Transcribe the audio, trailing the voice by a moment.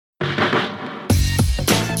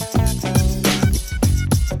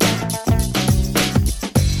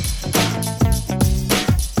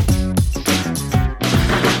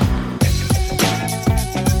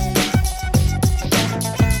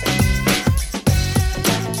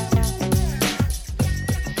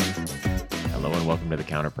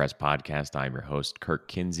Counter Press podcast. I'm your host, Kirk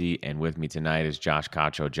Kinsey, and with me tonight is Josh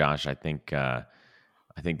Cacho. Josh, I think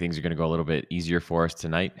things are going to go a little bit easier for us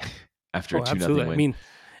tonight after a Oh, 2-0 absolutely. I win. mean,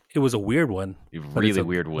 it was a weird one, A but really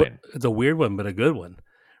weird win. it's a weird one, but a good one,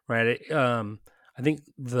 right? I think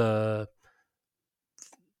the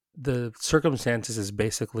circumstances is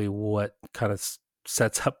basically what kind of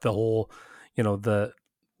sets up the whole,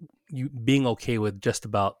 you being okay with just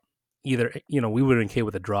about either. We were okay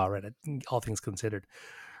with a draw, right? All things considered,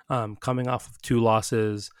 coming off of 2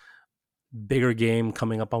 losses, bigger game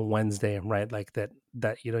coming up on Wednesday, right? Like that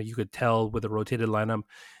you could tell with the rotated lineup,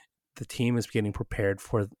 the team is getting prepared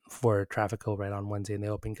for Trafico right on Wednesday in the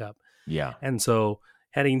Open Cup. Yeah. And so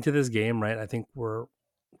heading into this game, right, I think we're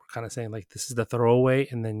kind of saying like this is the throwaway,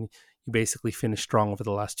 and then you basically finish strong over the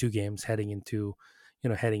last 2 games heading into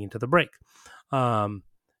the break.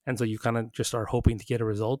 And so you kind of just are hoping to get a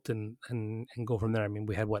result and go from there. I mean,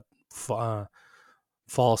 we had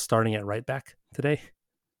Fall starting at right back today.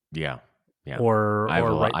 Yeah. Or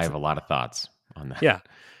I have a lot of thoughts on that. Yeah.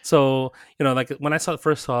 So, like when I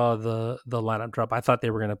first saw the lineup drop, I thought they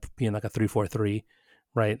were going to be in like a 3-4-3,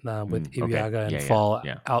 right? With Ibiaga and Fall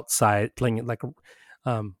outside playing it like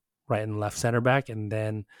right and left center back, and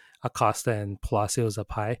then Acosta and Palacios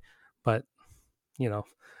up high. But,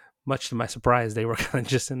 much to my surprise, they were kind of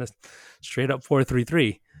just in a straight up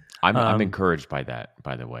 4-3-3. I'm encouraged by that,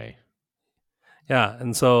 by the way. Yeah.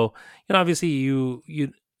 And so, obviously you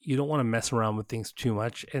don't want to mess around with things too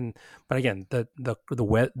much, but again,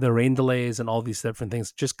 the rain delays and all these different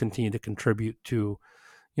things just continue to contribute to,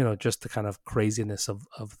 just the kind of craziness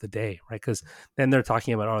of the day, right? Because then they're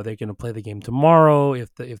talking about, are they going to play the game tomorrow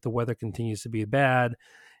if the weather continues to be bad?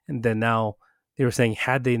 And then now they were saying,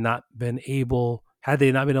 had they not been able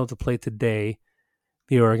to play today,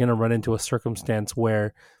 they were going to run into a circumstance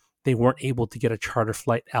where they weren't able to get a charter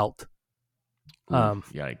flight out.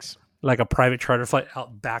 Yikes. Like a private charter flight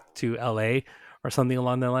out back to LA or something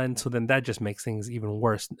along that line. So then that just makes things even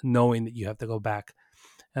worse, knowing that you have to go back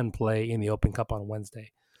and play in the Open Cup on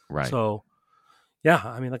Wednesday. Right. So, yeah,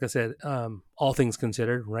 I mean, like I said, all things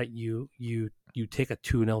considered, right? You take a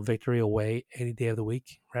 2-0 victory away any day of the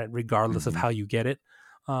week, right? Regardless of how you get it.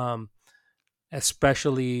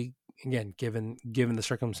 Especially, again, given the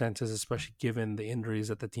circumstances, especially given the injuries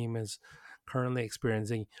that the team is currently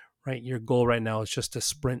experiencing. Right, your goal right now is just to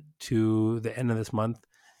sprint to the end of this month,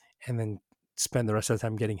 and then spend the rest of the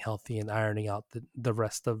time getting healthy and ironing out the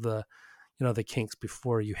rest of the kinks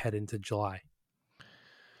before you head into July.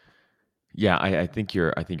 Yeah, I think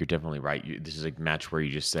you're definitely right. This is a match where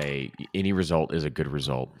you just say any result is a good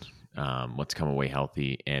result. Let's come away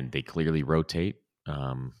healthy, and they clearly rotate.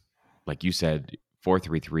 Like you said,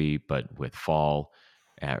 4-3-3, but with Fall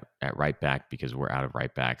at right back because we're out of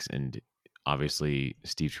right backs, and obviously,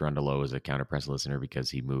 Steve Cherundolo is a counter press listener because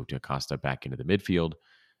he moved Acosta back into the midfield.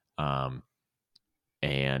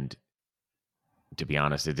 And to be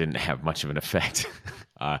honest, it didn't have much of an effect.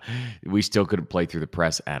 We still couldn't play through the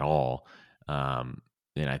press at all. And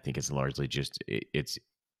I think it's largely just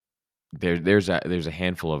there's a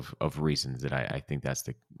handful of reasons that I think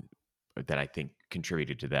that I think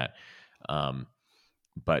contributed to that.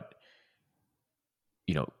 But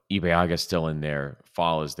Ibiaga's still in there.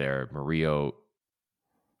 Fall is there. Murillo,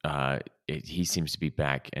 he seems to be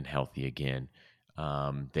back and healthy again.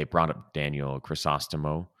 They brought up Daniel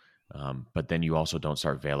Crisostomo, but then you also don't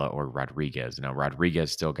start Vela or Rodriguez. Now,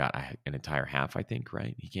 Rodriguez still got an entire half, I think,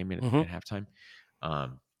 right? He came in at halftime.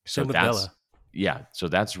 So that's Vela. Yeah, so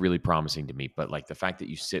that's really promising to me. But like the fact that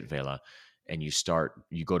you sit Vela and you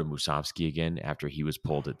go to Musovski again after he was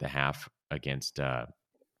pulled at the half against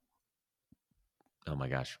oh my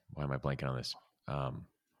gosh, why am I blanking on this?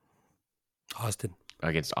 Austin.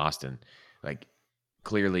 Against Austin. Like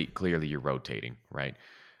clearly you're rotating, right?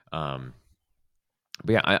 But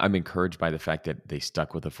yeah, I'm encouraged by the fact that they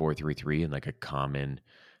stuck with a 4-3-3 and like a common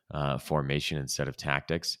formation instead of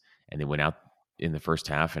tactics. And they went out in the first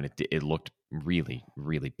half and it looked really,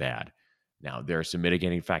 really bad. Now there are some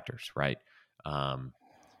mitigating factors, right?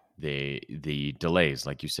 The delays,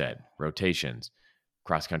 like you said, rotations,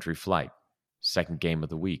 cross-country flight, second game of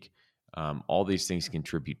the week. All these things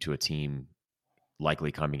contribute to a team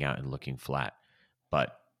likely coming out and looking flat.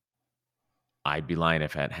 But I'd be lying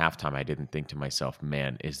if at halftime I didn't think to myself,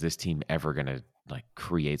 man, is this team ever going to like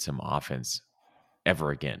create some offense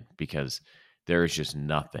ever again? Because there is just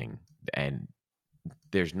nothing, and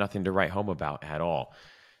there's nothing to write home about at all.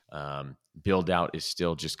 Build out is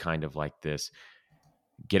still just kind of like this,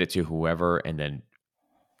 get it to whoever, and then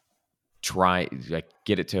try like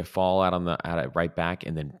get it to Fall out at right back,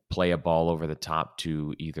 and then play a ball over the top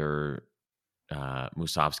to either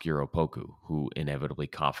Musovski or Opoku, who inevitably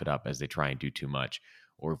cough it up as they try and do too much.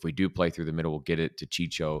 Or if we do play through the middle, we'll get it to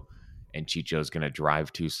Chicho, and Chicho's going to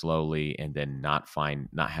drive too slowly and then not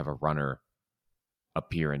have a runner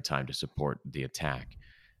appear in time to support the attack.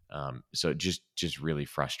 So just really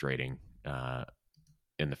frustrating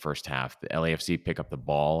in the first half. The LAFC pick up the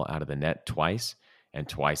ball out of the net twice, and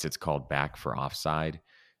twice it's called back for offside.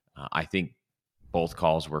 I think both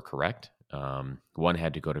calls were correct. One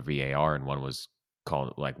had to go to VAR, and one was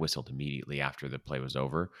called whistled immediately after the play was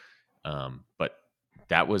over. But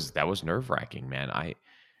that was nerve wracking, man.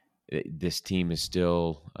 This team is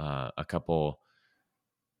still a couple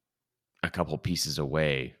pieces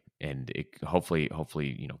away, and hopefully,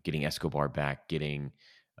 getting Escobar back, getting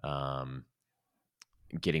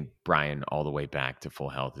Brian all the way back to full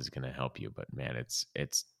health is going to help you. But man, it's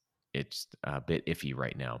a bit iffy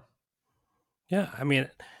right now. Yeah, I mean,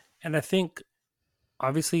 and I think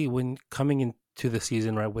obviously when coming into the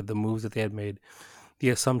season, right, with the moves that they had made, the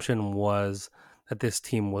assumption was that this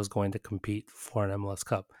team was going to compete for an MLS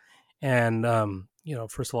Cup. And,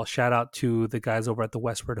 first of all, shout out to the guys over at the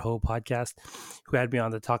Westward Ho podcast who had me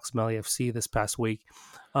on to talk some LAFC this past week.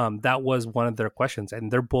 That was one of their questions,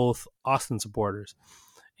 and they're both Austin supporters.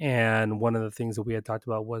 And one of the things that we had talked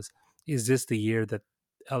about was, is this the year that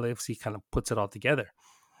LAFC kind of puts it all together?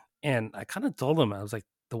 And I kind of told them, I was like,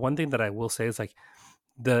 the one thing that I will say is like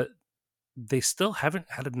they still haven't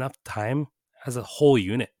had enough time as a whole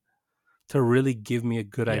unit to really give me a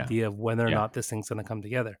good idea of whether or not this thing's going to come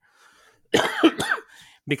together.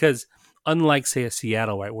 Because unlike, say, a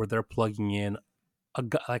Seattle, right, where they're plugging in a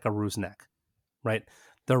Rusnak, right,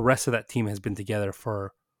 the rest of that team has been together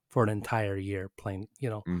for an entire year playing,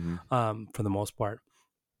 for the most part.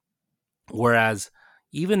 Whereas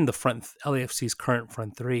even the LAFC's current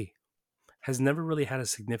front three has never really had a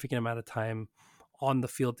significant amount of time on the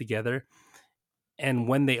field together. And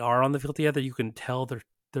when they are on the field together, you can tell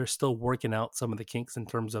they're still working out some of the kinks in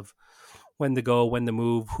terms of when to go, when to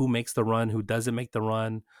move, who makes the run, who doesn't make the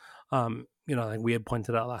run. Like we had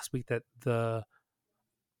pointed out last week that not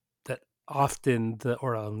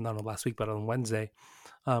last week, but on Wednesday,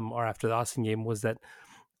 or after the Austin game, was that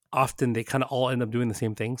often they kind of all end up doing the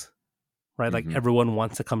same things, right? Mm-hmm. Like everyone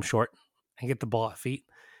wants to come short and get the ball at feet.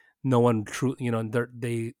 No one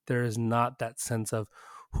there is not that sense of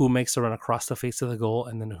who makes the run across the face of the goal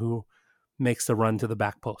and then who makes the run to the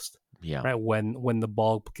back post. Yeah. Right. When the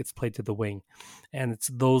ball gets played to the wing. And it's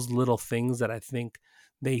those little things that I think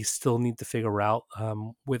they still need to figure out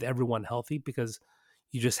with everyone healthy, because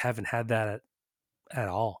you just haven't had that at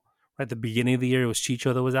all. Right. At the beginning of the year, it was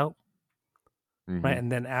Chicho that was out. Mm-hmm. Right.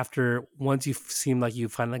 And then once you seem like you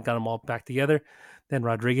finally got them all back together, then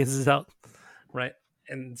Rodriguez is out. Right.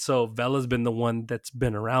 And so Vela's been the one that's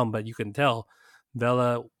been around, but you can tell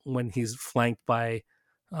Vela, when he's flanked by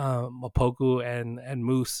Opoku and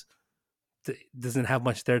Moose, doesn't have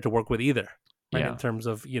much there to work with either, right? In terms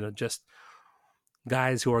of, just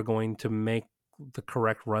guys who are going to make the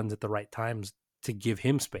correct runs at the right times to give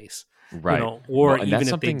him space, right? Even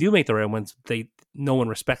if they do make the right ones, no one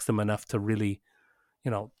respects them enough to really,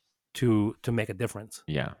 to make a difference.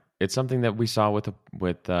 Yeah, it's something that we saw with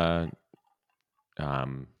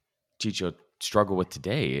Chicho struggle with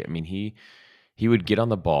today. I mean, he would get on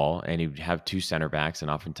the ball and he would have two center backs and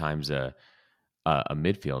oftentimes a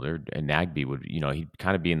midfielder, and Nagby would, he'd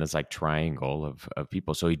kind of be in this like triangle of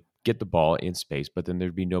people. So he'd get the ball in space, but then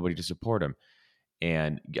there'd be nobody to support him.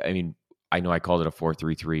 And I mean, I know I called it a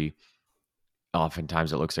 4-3-3.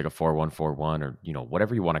 Oftentimes it looks like a 4-1-4-1 or,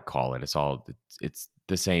 whatever you want to call it. It's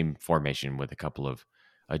the same formation with a couple of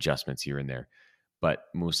adjustments here and there. But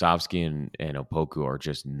Musovski and Opoku are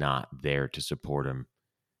just not there to support him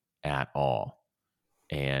at all.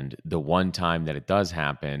 And the one time that it does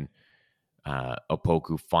happen,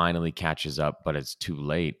 Opoku finally catches up, but it's too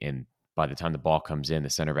late. And by the time the ball comes in, the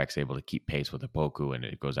center back's able to keep pace with Opoku, and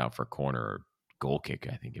it goes out for a corner or goal kick,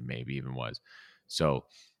 I think it maybe even was. So,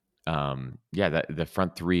 the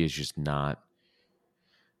front three is just not.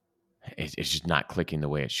 It's just not clicking the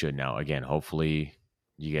way it should now. Again, hopefully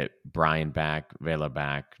you get Brian back, Vela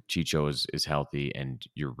back, Chicho is healthy, and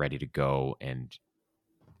you're ready to go, and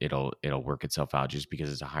it'll work itself out just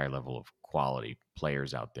because it's a higher level of quality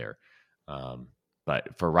players out there.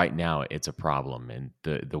 But for right now, it's a problem. And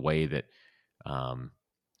the way that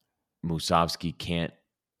Musovski can't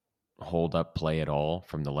hold up play at all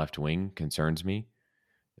from the left wing concerns me.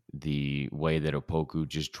 The way that Opoku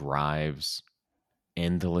just drives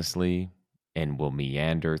endlessly and will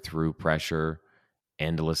meander through pressure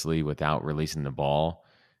endlessly without releasing the ball,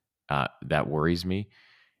 that worries me.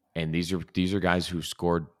 And these are guys who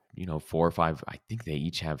scored, 4 or 5. I think they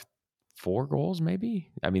each have 4 goals,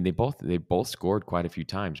 maybe. I mean, they both scored quite a few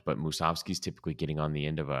times, but Musovski's typically getting on the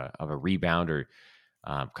end of a rebound or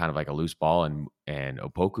kind of like a loose ball, and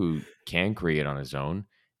Opoku can create on his own,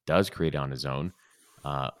 does create on his own,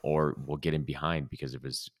 or will get him behind because of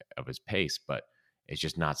his pace, but it's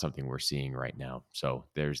just not something we're seeing right now. So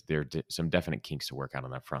some definite kinks to work out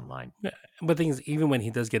on that front line. Yeah, but the thing is, even when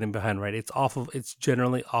he does get in behind, right, it's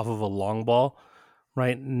generally off of a long ball,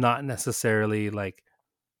 right? Not necessarily like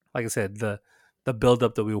I said, the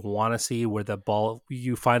buildup that we want to see, where the ball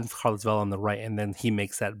you find Carlos Vela on the right, and then he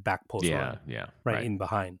makes that back post Yeah, run yeah, right right. in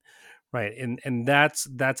behind, right, and that's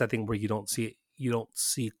I think where you don't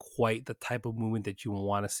see quite the type of movement that you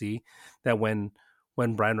want to see. That when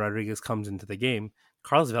Brian Rodriguez comes into the game,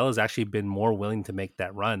 Carlos Vela has actually been more willing to make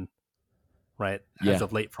that run, right, as Yeah,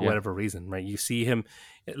 of late for yeah. whatever reason, right? You see him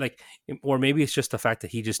like, or maybe it's just the fact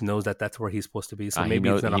that he just knows that that's where he's supposed to be. So He maybe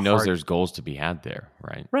it's knows not a he knows hard. there's goals to be had there,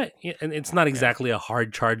 right? Right. Yeah, and it's not Yeah, exactly a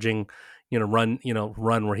hard charging, run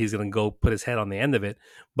where he's going to go put his head on the end of it,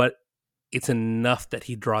 but it's enough that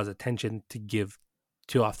he draws attention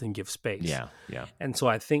to often give space. yeah, yeah, And so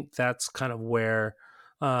I think that's kind of where,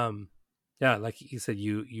 um, yeah, like you said,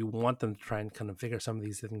 you want them to try and kind of figure some of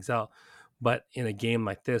these things out. But in a game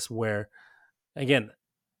like this, where again,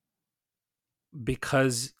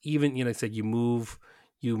 because even like I said, you move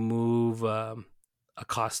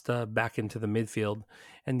Acosta back into the midfield,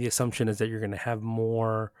 and the assumption is that you're going to have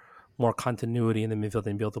more continuity in the midfield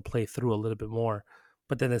and be able to play through a little bit more.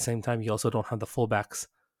 But then at the same time, you also don't have the fullbacks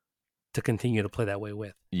to continue to play that way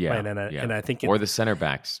with, yeah, right? And I, yeah. and I think Or the center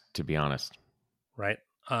backs, to be honest. right,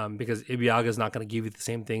 because Ibiaga is not going to give you the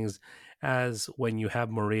same things as when you have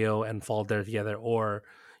Murillo and Fall there together, or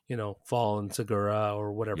Fall and Segura,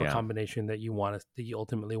 or whatever Yeah, combination that you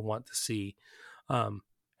ultimately want to see, um,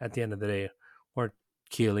 at the end of the day, or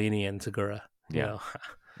Chiellini and Segura, yeah,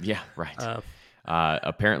 yeah. Right. um,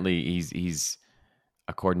 Apparently, he's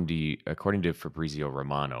according to Fabrizio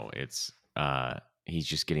Romano, it's he's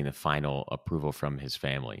just getting the final approval from his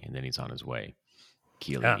family, and then he's on his way.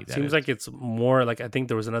 yeah, Chiellini, that seems is. like it's more like, I think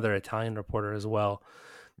there was another Italian reporter as well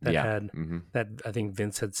that Yeah. had Hmm. that I think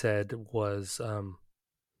Vince had said was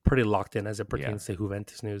pretty locked in as it Yeah. pertains to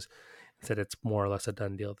Juventus news, and said it's more or less a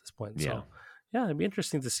done deal at this point. Yeah. So, yeah, it'd be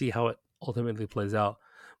interesting to see how it ultimately plays out.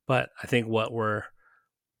 But I think what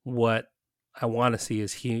I want to see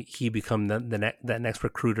is he become that next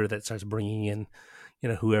recruiter that starts bringing in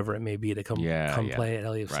whoever it may be to Yeah. come Yeah. play at Right.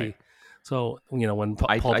 LAFC. So when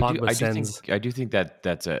I, Paul I do Pogba I do think sends, I do think that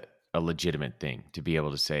that's a legitimate thing to be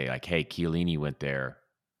able to say, like, hey, Chiellini went there.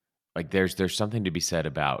 Like, there's something to be said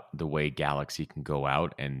about the way Galaxy can go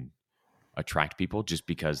out and attract people just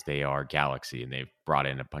because they are Galaxy and they've brought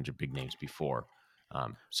in a bunch of big names before. yeah,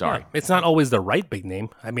 Sorry. it's not always the right big name.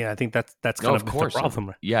 I mean, I think that's No, kind of of been the course.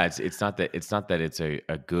 problem. Yeah, it's not that it's a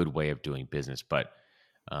good way of doing business, but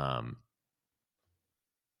um,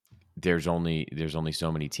 there's only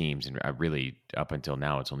so many teams, and I really, up until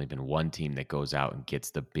now, it's only been one team that goes out and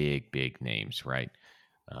gets the big names, right?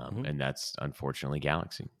 Mhm. And that's unfortunately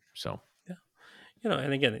Galaxy. So Yeah.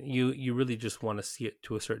 And again, you really just want to see it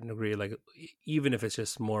to a certain degree, like even if it's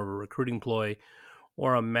just more of a recruiting ploy,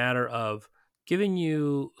 or a matter of giving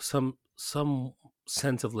you some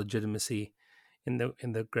sense of legitimacy in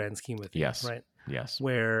the grand scheme of things, yes, right? yes,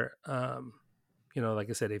 Where like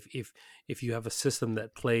I said, if you have a system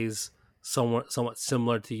that plays somewhat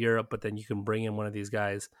similar to Europe, but then you can bring in one of these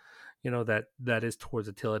guys, that is towards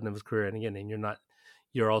the tail end of his career, and again, and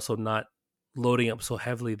you're also not loading up so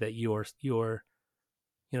heavily that you're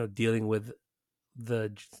dealing with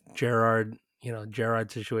the Gerard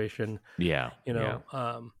situation. yeah, You yeah, know,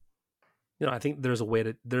 um, I think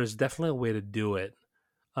there's definitely a way to do it,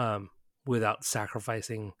 um, without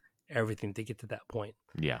sacrificing everything to get to that point.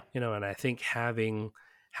 yeah, And I think having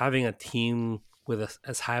a team with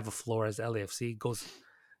as high of a floor as LAFC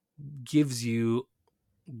gives you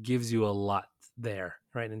gives you a lot there,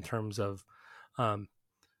 right? In terms of, um,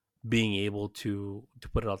 being able to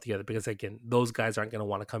put it all together, because again, those guys aren't going to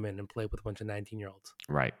want to come in and play with a bunch of 19-year-olds,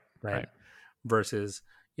 right, right? right. Versus,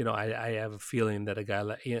 I have a feeling that a guy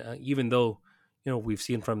like, even though, we've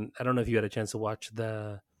seen from, I don't know if you had a chance to watch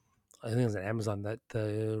I think it was on Amazon, that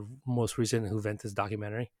the most recent Juventus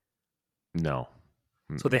documentary. No,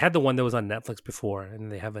 So they mm-mm. had the one that was on Netflix before,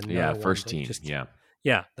 and they have Yeah, another one first that team. just, Yeah,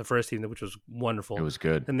 yeah, the first team, which was it wonderful. was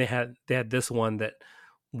good. Then they had this one that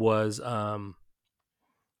was,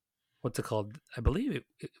 what's it called? I believe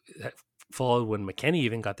it followed when McKenny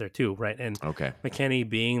even got there too, right? And Okay. McKenny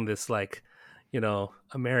being this, like,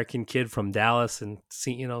 American kid from Dallas, and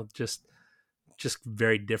see, just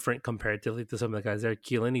very different comparatively to some of the guys there.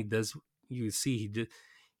 Chiellini does, you see,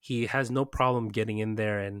 he has no problem getting in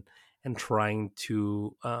there and trying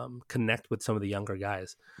to connect with some of the younger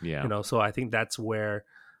guys. Yeah. So I think that's where,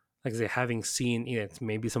 like I say, having seen, it's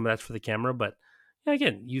maybe some of that's for the camera, but yeah,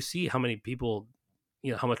 again, you see how many people,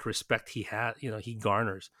 how much respect he had, he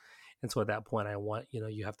garners. And so at that point,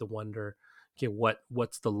 you have to wonder, okay,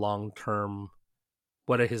 what's the long term,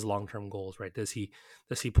 what are his long term goals, right? Does he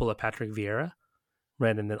pull a Patrick Vieira,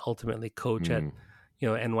 right, and then ultimately coach at, Mm,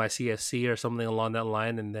 NYCFC or something along that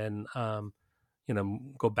line, and then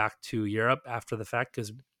go back to Europe after the fact,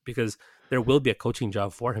 because there will be a coaching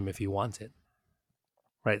job for him if he wants it,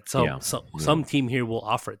 right? Some yeah. some Yeah. some team here will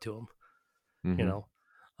offer it to him, you Hmm.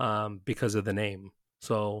 know, because of the name.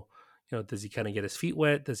 So, does he kind of get his feet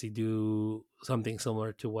wet? Does he do something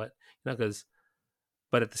similar to what, because,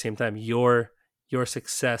 but at the same time, your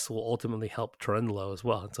success will ultimately help Trundlo as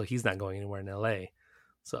well. And so he's not going anywhere in LA.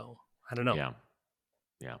 So I don't know. Yeah.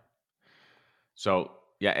 Yeah. So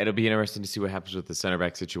yeah, it'll be interesting to see what happens with the center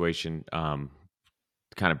back situation. Kind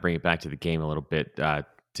of bring it back to the game a little bit.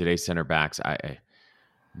 Today's center backs,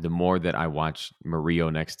 the more that I watch Murillo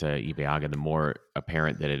next to Ibeaga, the more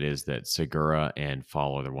apparent that it is that Segura and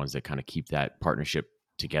Fall are the ones that kind of keep that partnership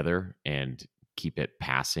together and keep it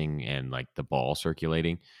passing and like the ball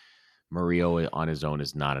circulating. Murillo on his own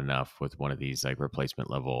is not enough with one of these like replacement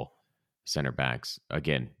level center backs.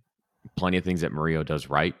 Again, plenty of things that Murillo does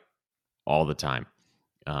right all the time.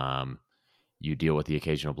 Um, you deal with the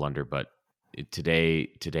occasional blunder, but today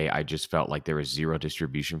I just felt like there was zero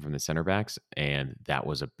distribution from the center backs, and that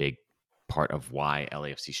was a big part of why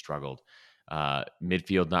LAFC struggled.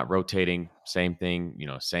 Midfield not rotating, same thing,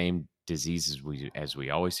 same diseases we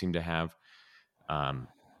always seem to have. Um,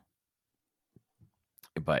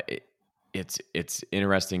 but it's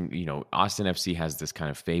interesting. Austin FC has this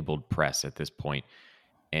kind of fabled press at this point,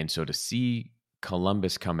 and so to see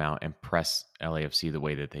Columbus come out and press LAFC the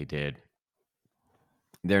way that they did,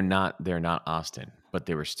 they're not Austin, but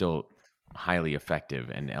they were still highly effective,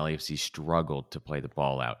 and LAFC struggled to play the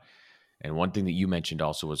ball out. And one thing that you mentioned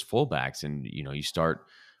also was fullbacks, and you start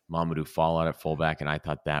Mamadou Fall out at fullback, and I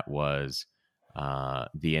thought that was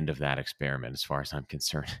the end of that experiment, as far as I'm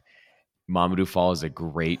concerned. Mamadou Fall is a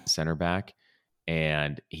great center back,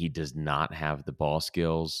 and he does not have the ball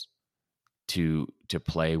skills to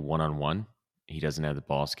play one on one. He doesn't have the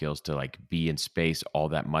ball skills to like be in space all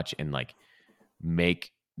that much and like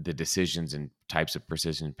make the decisions and types of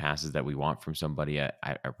precision passes that we want from somebody at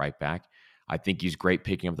right back. I think he's great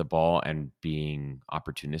picking up the ball and being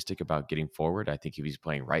opportunistic about getting forward. I think if he's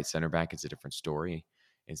playing right center back, it's a different story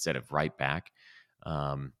instead of right back.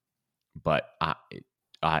 Um, but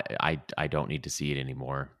I don't need to see it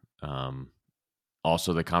anymore.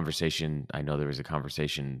 Also, the conversation. I know there was a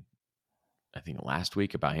conversation, I think last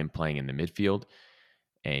week, about him playing in the midfield.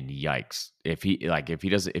 And yikes, if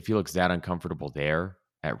he looks that uncomfortable there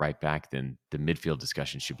at right back, then the midfield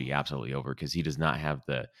discussion should be absolutely over, because he does not have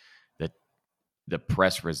the the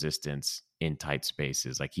press resistance in tight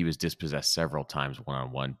spaces. Like, he was dispossessed several times one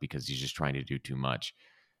on one because he's just trying to do too much.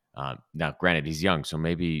 Now, granted, he's young, so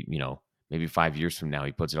maybe 5 years from now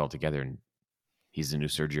he puts it all together and he's the new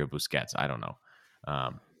Sergio Busquets. I don't know,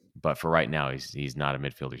 but for right now, he's not a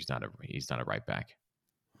midfielder. He's not a right back.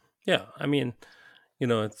 Yeah. I mean,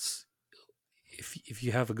 it's, if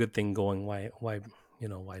you have a good thing going, why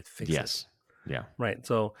fix it? Yes, yeah. Right.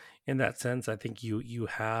 So in that sense, I think you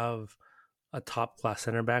have a top class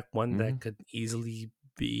center back, one Hmm. that could easily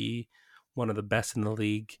be one of the best in the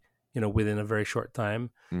league, within a very short time,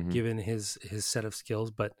 Hmm. given his set of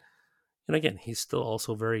skills. But again, he's still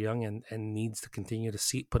also very young and needs to continue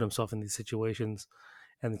to put himself in these situations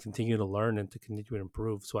and continue to learn and to continue to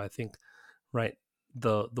improve. So I think, right,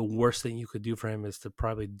 the worst thing you could do for him is to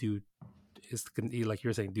probably like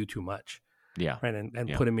you're saying, do too much, Yeah, right, and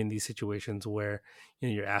yeah. put him in these situations where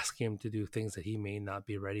you're asking him to do things that he may not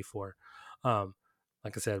be ready for. um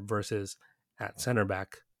like I said, versus at center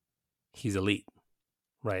back, he's elite,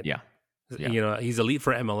 right? Yeah. Yeah. He's elite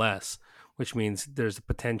for MLS, which means there's a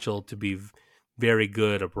potential to be very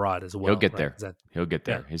good abroad as He'll well, get right? there. 'Cause that, He'll get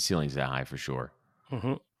yeah. there. His ceiling's that high for sure.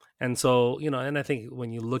 Hmm. And so, and I think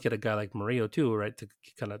when you look at a guy like Murillo too, right, to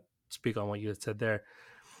kind of speak on what you had said there,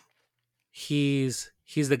 he's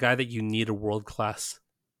the guy that you need a world class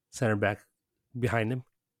center back behind him,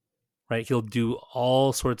 right? He'll do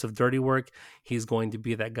all sorts of dirty work. He's going to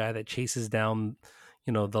be that guy that chases down,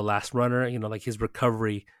 the last runner. Like his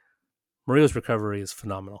recovery, Murillo's recovery is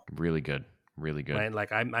phenomenal, Really good. Really good. right?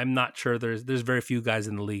 Like I'm not sure there's very few guys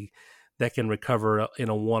in the league that can recover in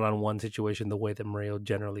a one-on-one situation the way that Mario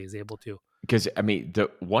generally is able to. Because I mean, the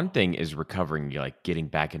one thing is recovering, like getting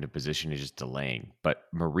back into position is just delaying. But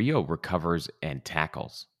Mario recovers and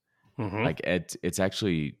tackles. Mm-hmm. Like it's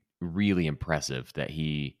actually really impressive that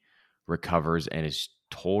he recovers and is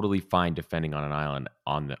totally fine defending on an island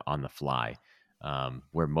on the fly.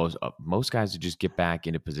 Where most guys would just get back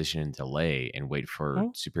into position and delay and wait for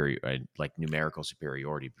superior like numerical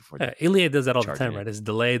superiority before they Yeah, Ilya does that all the charging time, in. right? It's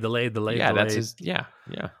delay, delay, delay, Yeah, that's delay. his.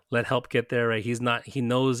 Yeah. Let help get there, right? He's not. He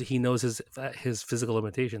knows his physical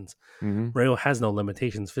limitations. Hmm. Mario has no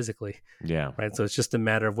limitations physically, Yeah. right? So it's just a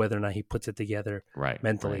matter of whether or not he puts it together Right.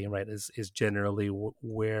 mentally, Right. right? Is generally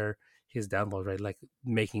where his downfall, right? Like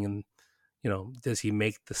making, does he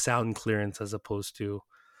make the sound clearance as opposed to,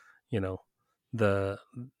 you know, the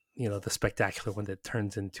the spectacular one that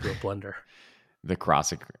turns into a blunder. The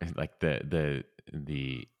cross, like the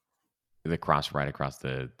the cross right across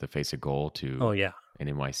the face of goal Oh to yeah. an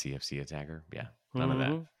NYCFC attacker. Yeah, none of that.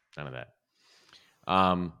 Mm-hmm. None of that.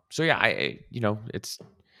 So yeah, it's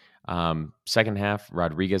second half.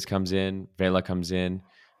 Rodriguez comes in, Vela comes in,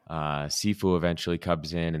 Sifu eventually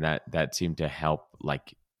comes in, and that seemed to help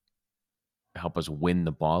us win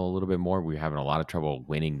the ball a little bit more. We were having a lot of trouble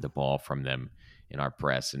winning the ball from them in our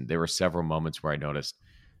press, and there were several moments where I noticed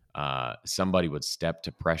somebody would step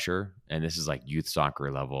to pressure, and this is like youth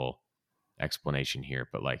soccer level explanation here,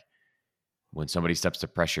 but like when somebody steps to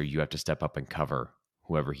pressure, you have to step up and cover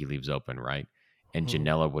whoever he leaves open, right? And Mm-hmm.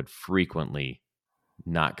 Janela would frequently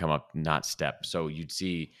not come up, not step. So you'd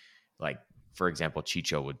see, like, for example,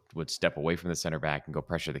 Chicho would step away from the center back and go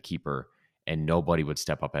pressure the keeper, and nobody would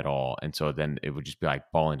step up at all. And so then it would just be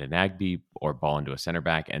like ball into Nagby or ball into a center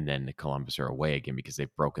back, and then the Columbus are away again because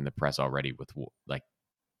they've broken the press already with like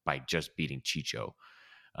by just beating Chicho.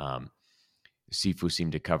 Um, Sifu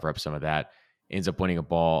seemed to cover up some of that. Ends up winning a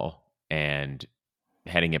ball and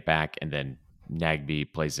heading it back, and then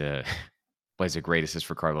Nagby plays a plays a great assist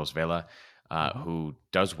for Carlos Vela, Mm-hmm. who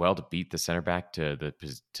does well to beat the center back to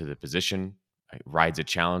the position, rides a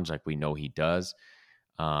challenge like we know he does,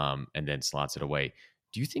 and then slots it away.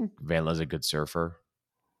 Do you think Vela's a good surfer?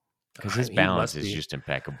 Because his He balance must is be. just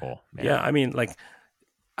impeccable, Yeah, man. I mean, like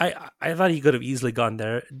I thought he could have easily gone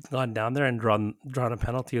down there and drawn a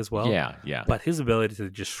penalty as well. Yeah, yeah, But his ability to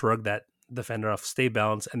just shrug that defender off, stay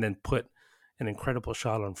balanced, and then put an incredible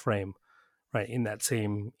shot on frame, right, in that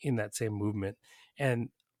same movement. And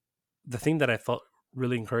the thing that I felt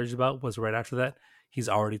really encouraged about was right after that, he's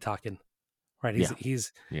already talking. Right. He's yeah,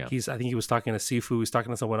 he's yeah. he's I think he was talking to Sifu, he's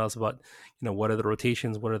talking to someone else about, what are the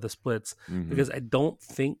rotations, what are the splits? Hmm. Because I don't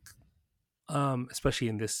think especially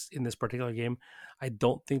in this particular game, I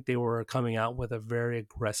don't think they were coming out with a very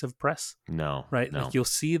aggressive press, No, right? Like no. you'll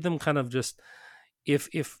see them kind of just if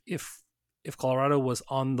Colorado was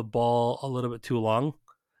on the ball a little bit too long,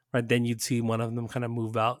 right, then you'd see one of them kind of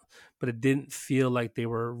move out, but it didn't feel like they're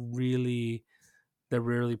really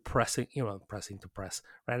pressing, pressing to press,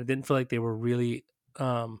 right? It didn't feel like they were really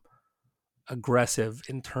um aggressive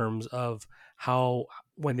in terms of how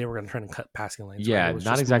when they were going to try and cut passing lanes, right? It Yeah, was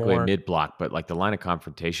not just exactly a more, mid block, but like the line of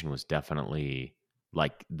confrontation was definitely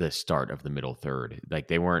like the start of the middle third. Like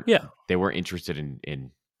yeah. they weren't interested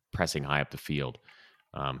in pressing high up the field,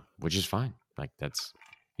 which is fine. Like that's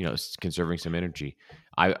it's conserving some energy.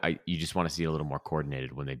 I you just want to see a little more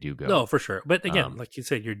coordinated when they do go. No, for sure. But again, Um, like you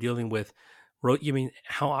said, you're dealing with, you mean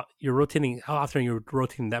how you're rotating? How often are you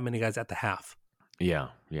rotating that many guys at the half? yeah,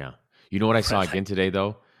 yeah. You know what I saw Right? again today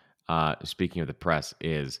though? Speaking of the press,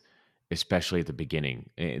 is especially at the beginning,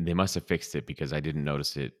 and they must have fixed it because I didn't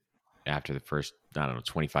notice it after the first, I don't know,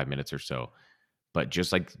 25 minutes or so. But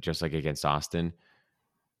just like against Austin,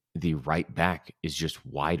 the right back is just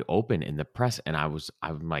wide open in the press, and I'm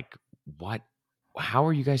like, what? How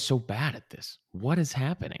are you guys so bad at this? What is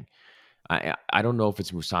happening? I don't know if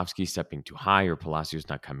it's Musovski stepping too high or Palacios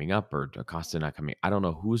not coming up or Acosta not coming. I don't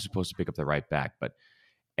know who's supposed to pick up the right back, but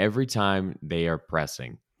every time they are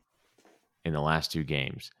pressing in the last two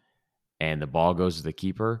games and the ball goes to the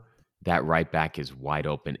keeper, that right back is wide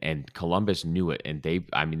open. And Columbus knew it, and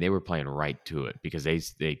they were playing right to it because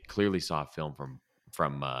they clearly saw a film from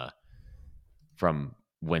from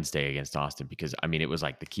Wednesday against Austin. Because I mean, it was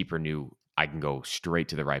like the keeper knew I can go straight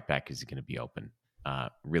to the right back because he's going to be open.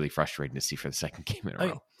 Really frustrating to see for the second game in a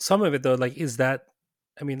row. Some of it though, like, is that?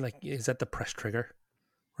 I mean, like, is that the press trigger?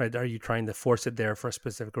 Right? Are you trying to force it there for a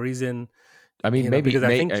specific reason? I mean, Because I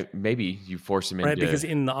think, maybe you force him right, into because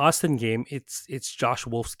in the Austin game, it's Josh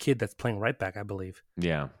Wolf's kid that's playing right back, I believe.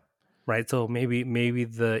 yeah. Right, so maybe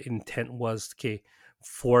the intent was, okay,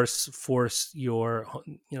 force your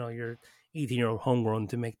your 18-year-old homegrown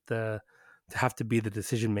to make the to have to be the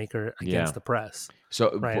decision maker Yeah. against the press,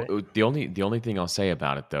 So right? the only thing I'll say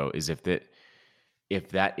about it though is if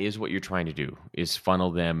that is what you're trying to do is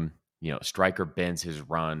funnel them, striker bends his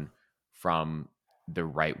run from the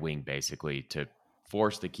right wing basically to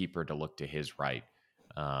force the keeper to look to his right.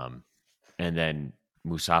 Um, and then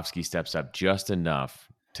Musovski steps up just enough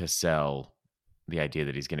to sell the idea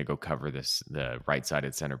that he's going to go cover the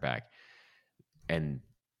right-sided center back and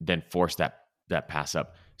then force that pass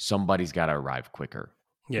up. Somebody's got to arrive quicker.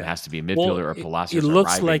 It Yeah. has to be a Well, midfielder or it Palacios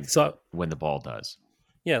looks like arriving so. when the ball does.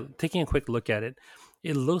 Yeah, taking a quick look at it,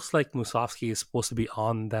 it looks like Musovski is supposed to be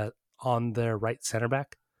on their right center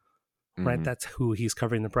back, right? Hmm. That's who he's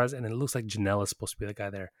covering the press, and it looks like Janela is supposed to be the guy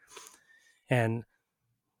there. And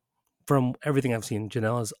from everything I've seen,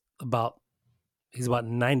 Janela's he's about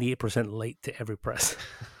 98% late to every press.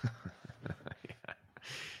 Yeah.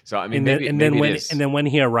 So I mean, maybe it is. And then when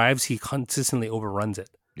he arrives, he consistently overruns it.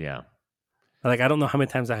 Yeah. Like I don't know how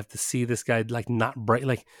many times I have to see this guy like not break.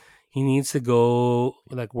 Like he needs to go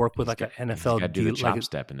like work with like an He's got to NFL do the deal. chop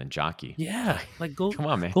step and then jockey. Yeah, like go Come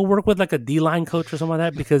on, man. go work with like a D line coach or something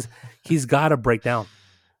like that because he's got to break down,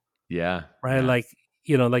 Yeah. right? Yeah. Like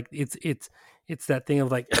like it's that thing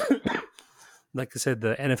of like like I said,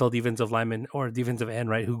 the NFL defensive lineman or defensive end,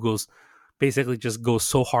 right? Who goes basically just goes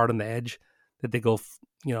so hard on the edge that they go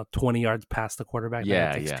 20 yards past the quarterback. That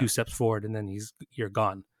Yeah. it takes Yeah. 2 steps forward and then you're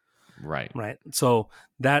gone. Right. Right. So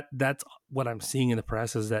that's what I'm seeing in the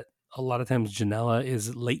press is that a lot of times Janela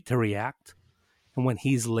is late to react. And when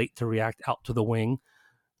he's late to react out to the wing,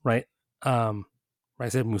 right? I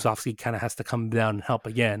said Musovski kind of has to come down and help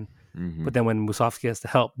again. Hmm. But then when Musovski has to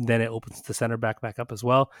help, then it opens the center back up as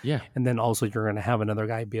well. Yeah. And then also you're going to have another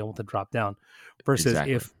guy be able to drop down. Versus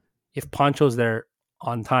Exactly. if Poncho's there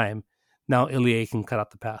on time, now Ilie can cut out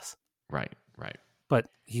the pass. Right. Right. But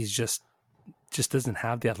he's just doesn't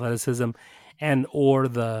have the athleticism and or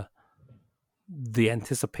the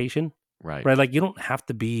anticipation, Right. right? Like you don't have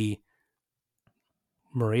to be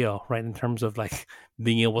Murillo, right? In terms of like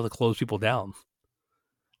being able to close people down,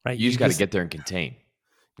 right? You just got to get there and contain.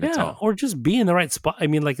 That's yeah, all. or just be in the right spot. I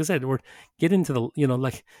mean, like I said, or get into the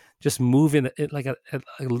like just move in like a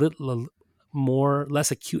little more less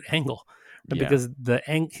acute angle, right? Yeah. Because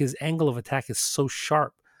his angle of attack is so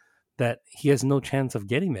sharp that he has no chance of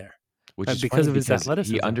getting there, Which right? is Because funny of his because he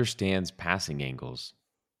athleticism. understands passing angles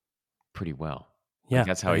pretty well. Like Yeah,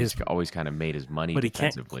 that's how he's always kind of made his money but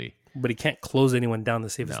defensively. he can't close anyone down to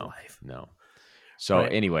save his No. life. No. So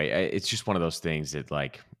Right. anyway, it's just one of those things that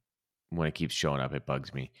like when it keeps showing up, it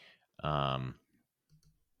bugs me.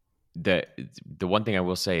 The one thing I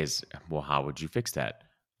will say is, well, how would you fix that?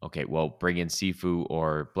 Okay, well, bring in Sifu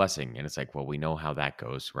or Blessing, and it's like, well, we know how that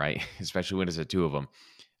goes, right? Especially when it's the two of them.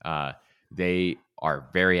 They are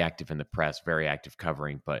very active in the press, very active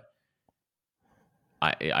covering, but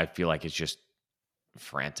I feel like it's just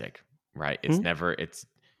frantic, right? It's Hmm? never it's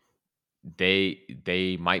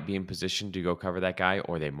they might be in position to go cover that guy,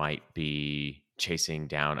 or they might be chasing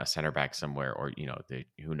down a center back somewhere, or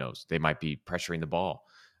who knows? They might be pressuring the ball.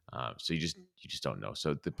 So you just don't know.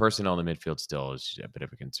 So the personnel in the midfield still is a bit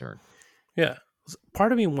of a concern. Yeah.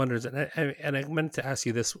 Part of me wonders, and I meant to ask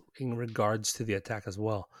you this in regards to the attack as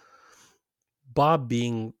well. Bob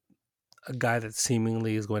being a guy that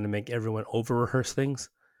seemingly is going to make everyone over rehearse things,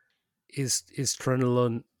 is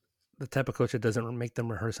Trenelon the type of coach that doesn't make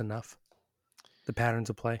them rehearse enough the patterns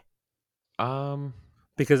of play? Um,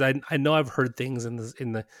 Because I know I've heard things in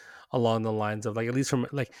the along the lines of like at least from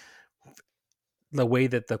like the way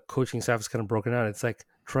that the coaching staff is kind of broken out. It's like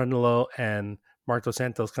Trenelo and Mark Dos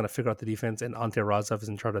Santos kind of figure out the defense, and Ante Razov is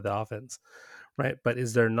in charge of the offense, right? But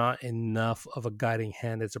is there not enough of a guiding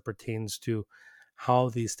hand as it pertains to how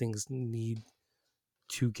these things need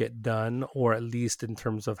to get done, or at least in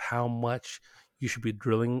terms of how much you should be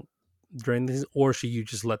drilling during this, or should you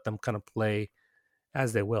just let them kind of play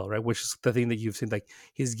as they will, right? Which is the thing that you've seen. Like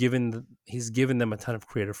he's given them a ton of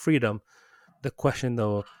creative freedom. The question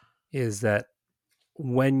though is that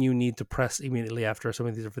when you need to press immediately after some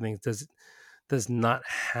of these different things, does not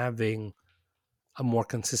having a more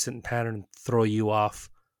consistent pattern throw you off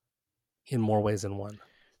in more ways than one?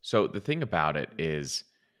 so the thing about it is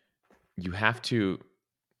you have to,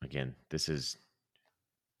 again, this is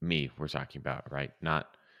me we're talking about, right?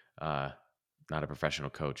 Uh, not a professional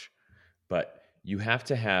coach, but you have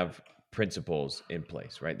to have principles in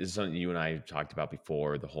place, right? This is something you and I talked about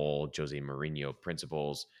before. The whole Jose Mourinho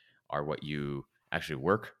principles are what you actually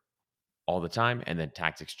work all the time, and then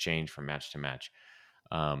tactics change from match to match.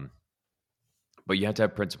 Um, but you have to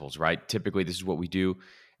have principles, right? Typically, this is what we do,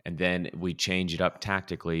 and then we change it up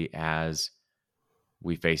tactically as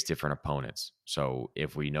we face different opponents. So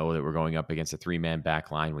if we know that we're going up against a 3-man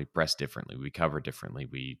back line, we press differently, we cover differently,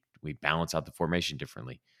 we balance out the formation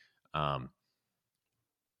differently. Um,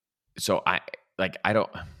 so I don't.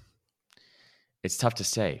 It's tough to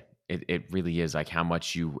say. It really is, like, how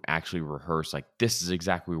much you actually rehearse. Like, this is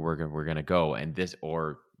exactly where we're gonna go, and this,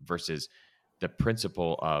 or versus the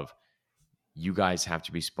principle of, you guys have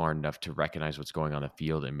to be smart enough to recognize what's going on the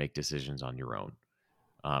field and make decisions on your own.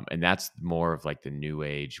 And that's more of like the new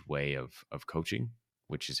age way of coaching,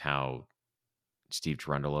 which is how Steve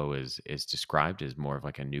Cherundolo is described as more of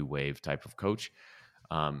like a new wave type of coach.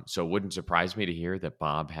 So it wouldn't surprise me to hear that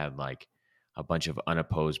Bob had like a bunch of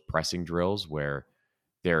unopposed pressing drills where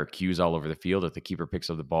there are cues all over the field. If the keeper picks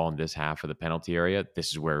up the ball in this half of the penalty area,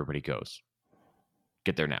 this is where everybody goes.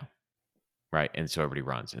 Get there now, right? And so everybody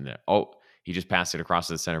runs, and then, oh, he just passed it across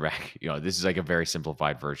to the center back. This is like a very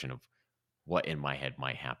simplified version of what in my head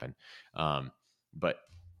might happen. But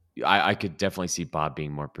I could definitely see Bob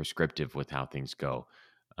being more prescriptive with how things go.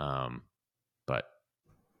 But because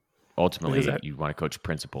ultimately, you want to coach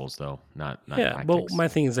principles, though, not yeah, but tactics. my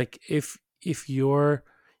thing is like if your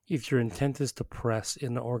intent is to press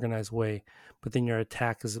in an organized way, but then your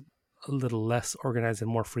attack is a little less organized and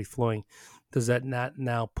more free flowing, does that not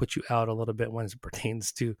now put you out a little bit when it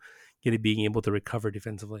pertains to being able to recover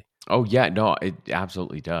defensively? Oh yeah, no, it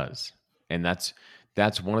absolutely does, and that's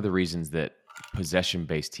one of the reasons that possession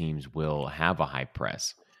based teams will have a high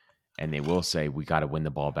press, and they will say we got to win the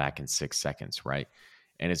ball back in 6 seconds, right?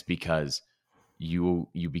 And it's because you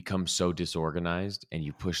become so disorganized and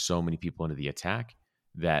you push so many people into the attack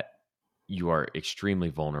that you are extremely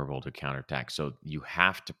vulnerable to counterattack. So you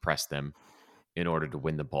have to press them in order to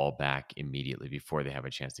win the ball back immediately before they have a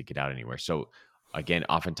chance to get out anywhere. So again,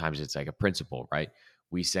 oftentimes it's like a principle, right?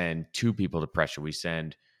 We send two people to pressure. We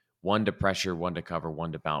send one to pressure, one to cover,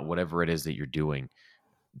 one to bounce, whatever it is that you're doing.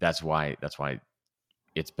 That's why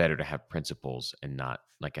it's better to have principles and not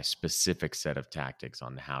like a specific set of tactics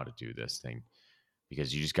on how to do this thing,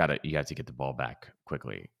 because you got to get the ball back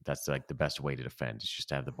quickly. That's like the best way to defend, is just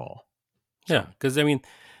to have the ball. Yeah, So, because I mean,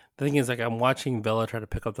 the thing is, like, I'm watching Vela try to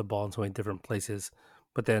pick up the ball in so many different places,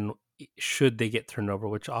 but then should they get turned over,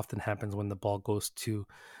 which often happens when the ball goes to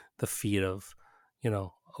the feet of,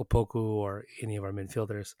 Opoku or any of our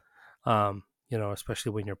midfielders,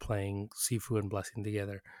 especially when you're playing Sifu and Blessing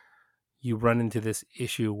together, you run into this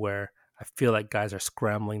issue where I feel like guys are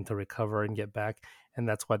scrambling to recover and get back, and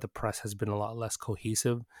that's why the press has been a lot less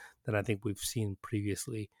cohesive than I think we've seen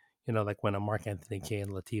previously. Like when a Mark Anthony K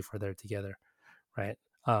and Latif are there together, right?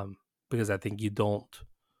 Because I think you don't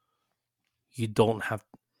have,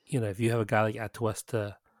 if you have a guy like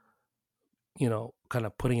Atuesta, kind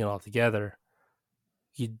of putting it all together,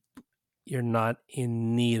 you you're not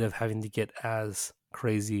in need of having to get as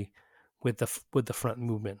crazy with the front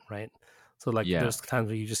movement, right? So like yeah. there's times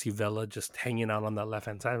where you just see Vela just hanging out on that left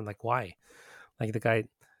hand side. I'm like, why? Like the guy,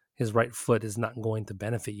 his right foot is not going to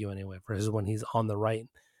benefit you anyway. Versus when he's on the right,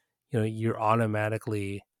 you're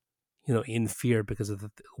automatically, in fear because of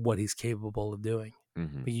what he's capable of doing.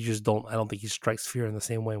 Hmm. But you just don't. I don't think he strikes fear in the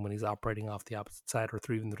same way when he's operating off the opposite side or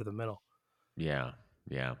through even through the middle. Yeah.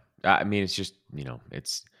 Yeah. I mean, it's just,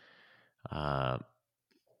 it's, uh,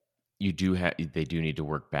 they do need to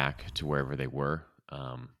work back to wherever they were.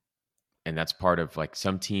 And that's part of, like,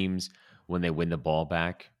 some teams, when they win the ball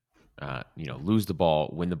back, lose the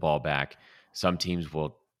ball, win the ball back. Some teams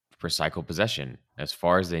will recycle possession as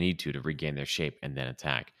far as they need to regain their shape and then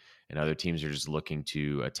attack. And other teams are just looking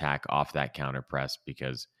to attack off that counter press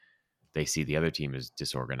because they see the other team is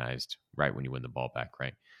disorganized right when you win the ball back,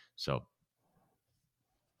 right? So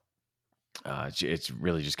it's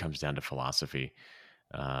really just comes down to philosophy.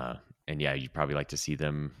 Uh, and yeah, you'd probably like to see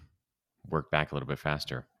them work back a little bit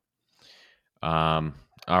faster. All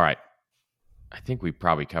right. I think we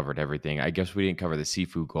probably covered everything. I guess we didn't cover the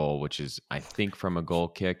Sifu goal, which is, I think, from a goal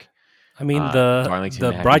kick. I mean, the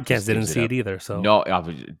Darlington Nagbe broadcast just didn't gives it see up. it either. So No,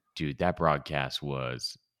 dude, that broadcast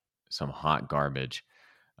was some hot garbage.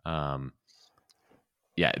 Um,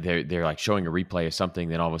 yeah, they're like showing a replay of something,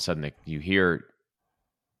 then all of a sudden you hear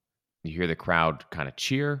the crowd kind of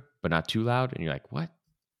cheer, but not too loud, and you're like, what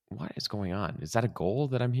is going on? Is that a goal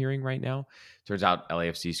that I'm hearing right now? Turns out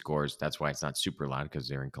LAFC scores. That's why it's not super loud, because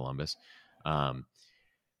they're in Columbus. Um,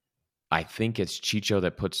 I think it's Chicho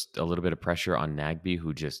that puts a little bit of pressure on Nagbe,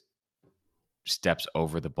 who just steps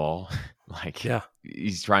over the ball. Like, yeah,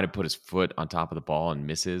 he's trying to put his foot on top of the ball and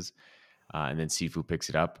misses. And then Sifu picks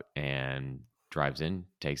it up and drives in,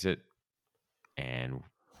 takes it, and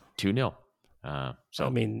 2-0. I So,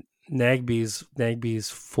 mean Nagby's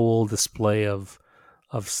full display of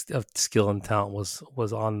of skill and talent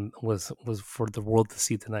was for the world to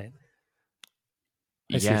see tonight.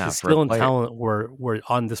 Yeah, His for a skill and player. talent were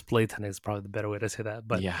on display tonight is probably the better way to say that.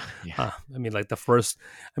 But Yeah, yeah. I mean, like the first,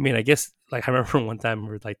 I mean, I guess like I remember one time we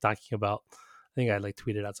were like talking about, I think I like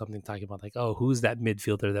tweeted out something talking about like, oh, who's that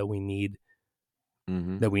midfielder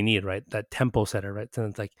Mm-hmm. that we need, right? That tempo setter, right? And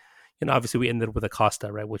it's like, obviously we ended with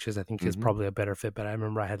Acosta, right? Which is I think is Mm-hmm. probably a better fit. But I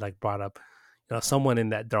remember I had like brought up, someone in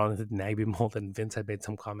that Darlington Nagby mold, and Vince had made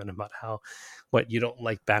some comment about how what you don't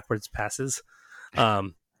like backwards passes.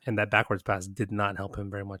 And that backwards pass did not help him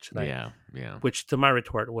very much tonight. Yeah, yeah. Which to my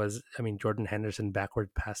retort was, I mean, Jordan Henderson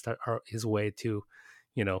backward passed his way to,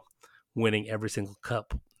 you know, winning every single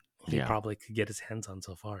cup he Yeah, probably could get his hands on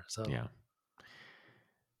so far. So yeah.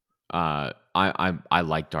 I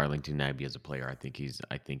like Darlington Nagbe as a player. I think he's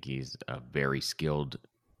a very skilled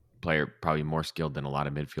player, probably more skilled than a lot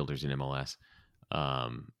of midfielders in MLS.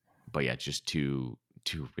 Um, but yeah, just two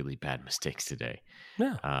really bad mistakes today.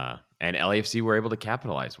 yeah, And LAFC were able to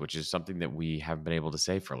capitalize, which is something that we haven't been able to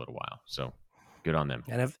say for a little while. So good on them.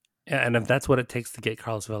 and if that's what it takes to get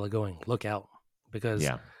Carlos Vela going, look out because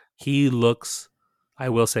Yeah, he looks. I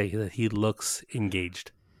will say that he looks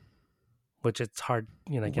engaged, which it's hard,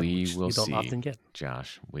 again, we which will you don't see, often get.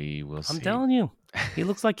 Josh. We will I'm see. telling you, he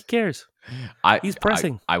looks like he cares. I, He's I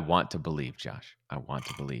pressing. I want to believe, Josh. I want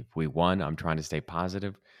to believe. We won. I'm trying to stay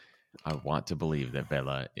positive. I want to believe that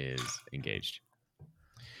Vela is engaged.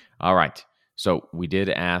 All right. So we did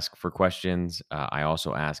ask for questions. I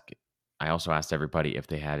also asked everybody if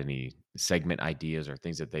they had any segment ideas or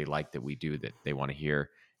things that they like that we do that they want to hear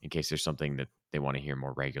in case there's something that they want to hear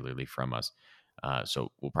more regularly from us.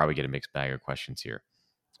 So we'll probably get a mixed bag of questions here.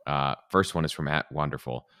 First one is from at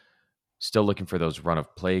Wonderful. Still looking for those run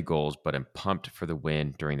of play goals, but I'm pumped for the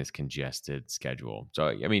win during this congested schedule. So,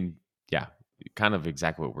 I mean, yeah, kind of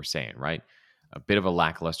exactly what we're saying, right? A bit of a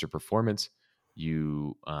lackluster performance.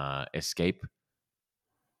 You escape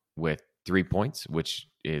with 3 points, which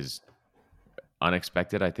is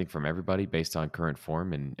unexpected, I think, from everybody based on current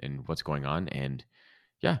form and what's going on. And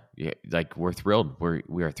yeah, like we're thrilled.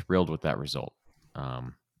 We are thrilled with that result.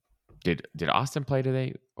 Um, did Austin play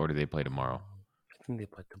today, or do they play tomorrow? I think they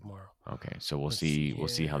play tomorrow. Okay, so we'll Let's see see. We'll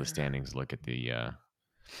see how the here. standings look at the Yeah,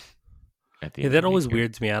 end of that the week always here.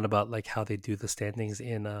 weirds me out about like how they do the standings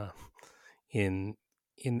in in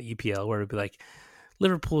the EPL, where it'd be like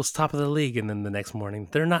Liverpool's top of the league, and then the next morning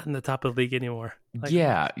they're not in the top of the league anymore.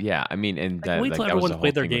 Yeah, yeah. I mean, and Like that wait till like that was everyone's the whole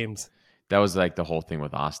played their thing with games. that was like the whole thing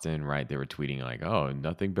with Austin, right? They were tweeting like, "Oh,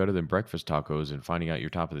 nothing better than breakfast tacos and finding out you're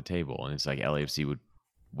top of the table." And it's like LAFC would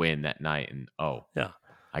win that night, and oh, Yeah.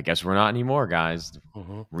 I guess we're not anymore, guys.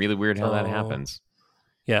 hmm Really weird how that So happens.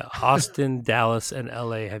 yeah, Austin, Dallas, and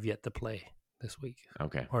LA have yet to play this week,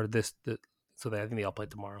 Okay, or so I think they all play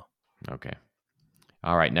tomorrow. okay.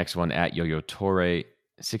 All right, next one at Yo-Yo Torre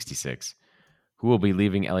 66. Who will be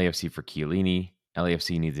leaving LAFC for Chiellini?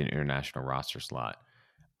 LAFC needs an international roster slot.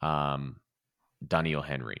 Um, Daniel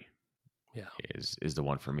Henry Yeah. is the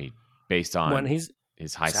one for me based When on he's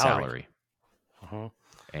his high salary. salary uh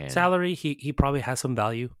and Salary, he probably has some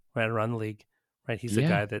value right around the league, right? He's a yeah,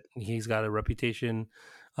 guy that he's got a reputation,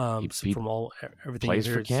 he from everything you plays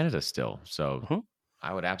hear. for Canada still, so Mhm,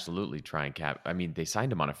 I would absolutely try and cap. I mean, they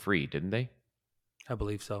signed him on a free, didn't they? I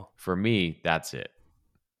believe so. For me, that's it.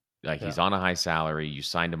 Like Yeah, he's on a high salary. You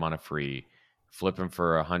signed him on a free. Flip him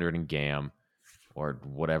for 100 in GAM or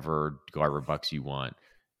whatever Garber bucks you want,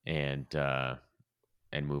 and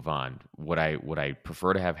move on. Would I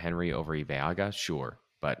prefer to have Henry over Ibeaga? Sure,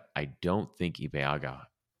 but I don't think Ibeaga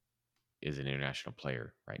is an international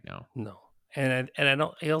player right now. no, and I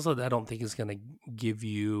don't. I don't think he's going to give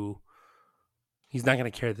you. He's not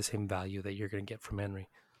going to carry the same value that you're going to get from Henry.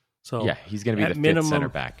 Yeah, So he's going to be at the fifth center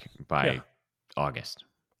minimum, back yeah, by August.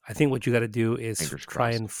 I think what you got to do is Fingers try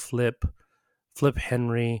crossed. and flip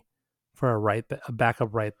Henry for a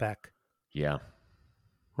backup right back, Yeah.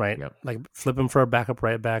 right? Yep. Like flip him for a backup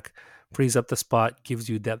right back, frees up the spot, gives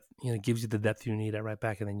you depth, gives you the depth you need at right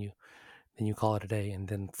back, and then you call it a day, and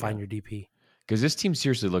then Yeah. find your DP. Because this team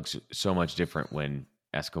seriously looks so much different when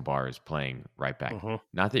Escobar is playing right back. Mm-hmm.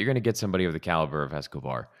 Not that you're going to get somebody of the caliber of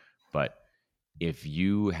Escobar, but if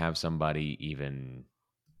you have somebody even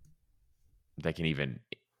that can even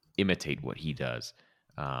imitate what he does,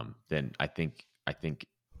 then I think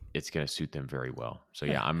it's going to suit them very well. So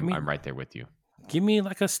Yeah, yeah, I I'm mean, right there with you. give me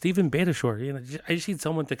like a Steven Betashore. I just need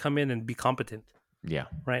someone to come in and be competent, Yeah.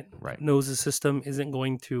 right? Right. Knows the system, isn't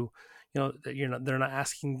going to, that they're not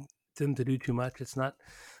asking them to do too much. It's not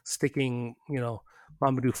sticking,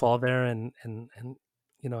 Mamadou Fall there and And then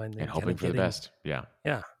kind hoping of for the getting, best. Yeah.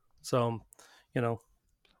 yeah. So, you know,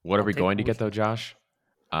 What are I'll we take going to what we get can though, get. Josh?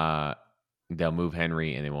 Uh, they'll move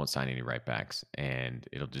Henry and they won't sign any right backs, and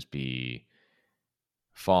it'll just be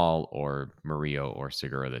Fall or Murillo or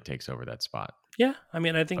Segura that takes over that spot. Yeah, I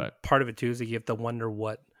mean, I think But part of it too is that you have to wonder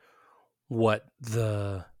what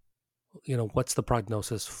the what's the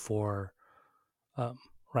prognosis for um,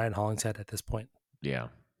 Ryan Hollingshead at this point, yeah,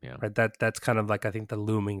 yeah, right? That's kind of like I think the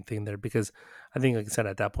looming thing there because I think, like I said,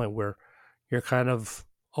 at that point where you're kind of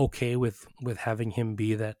okay with having him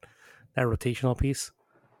be that rotational piece,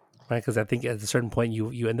 right? Because I think at a certain point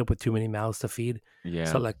you end up with too many mouths to feed. So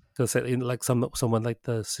yeah, like like someone like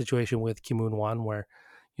the situation with Kim Moon Wan where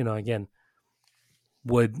again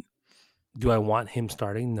would do I want him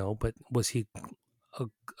starting? No, but was he a,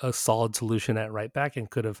 a solid solution at right back and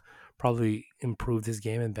could have probably improved his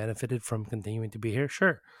game and benefited from continuing to be here?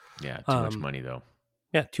 Sure. yeah. Too much Um, money though.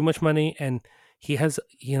 yeah, too much money, and he has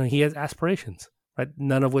aspirations, right?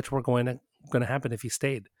 None of which were going to happen if he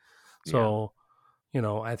stayed. Yeah, So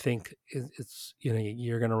I think it's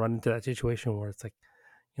you're going to run into that situation where it's like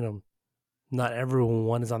you know not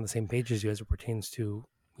everyone is on the same page as you as it pertains to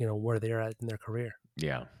where they're at in their career.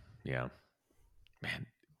 yeah, yeah. Man,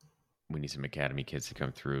 we need some academy kids to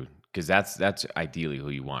come through because that's ideally who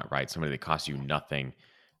you want, right? Somebody that costs you nothing,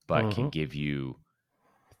 but can Hmm. give you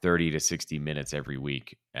 30 to 60 minutes every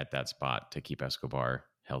week at that spot to keep Escobar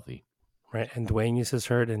healthy. Right, and Dwayne is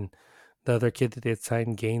hurt, and the other kid that they had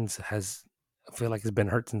signed, Gaines, I feel like has been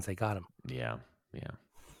hurt since they got him. Yeah, yeah.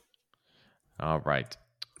 All right.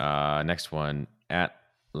 Next one at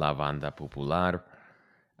La Banda Popular.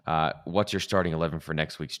 What's your starting 11 for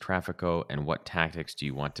next week's Trafico, and what tactics do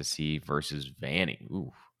you want to see versus Vanny?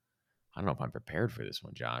 Ooh, I don't know if I'm prepared for this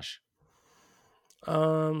one, Josh.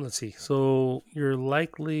 Let's see. So you're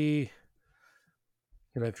likely,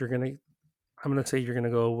 if I'm gonna say you're gonna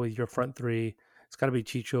go with your front three. It's got to be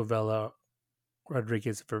Chicho, Vela,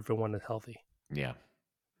 Rodriguez if everyone is healthy, Yeah.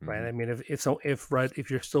 right? Hmm. I mean, if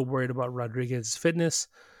you're still worried about Rodriguez's fitness,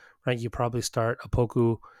 right, you probably start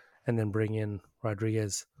Apoku and then bring in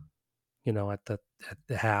Rodriguez, at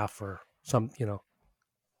the half or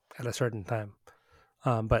at a certain time.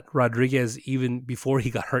 But Rodriguez, even before he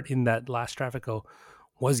got hurt in that last Trafico,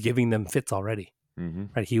 was giving them fits already. Hmm.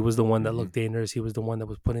 Right, he was the one that Hmm. looked dangerous. He was the one that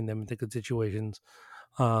was putting them into good situations.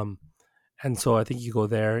 Um, and so I think you go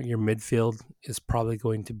there. Your midfield is probably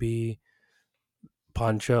going to be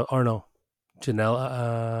Pancho or no,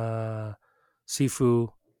 Janela, Sifu,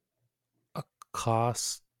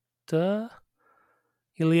 Acosta,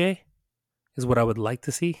 Ilie is what I would like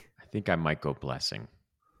to see. I think I might go Blessing.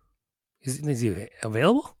 Is he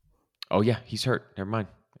available? Oh, yeah, he's hurt. Never mind.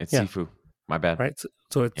 It's Yeah, Sifu. My bad. right.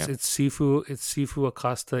 So it's Yep. Sifu,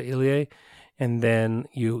 Acosta, Ilie, and then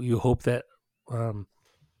you hope that um,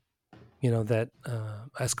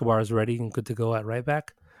 Escobar is ready and good to go at right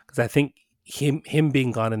back because I think him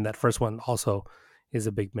being gone in that first one also is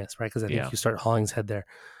a big miss, right? Because I think Yeah. you start Hollingshead there.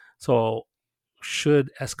 So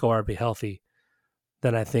should Escobar be healthy,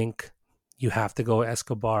 then I think you have to go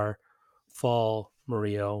Escobar, Fall,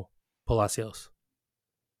 Murillo, Palacios.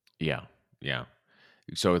 Yeah. Yeah.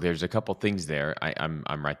 So there's a couple things there. I'm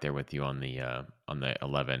right there with you on the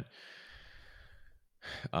 11.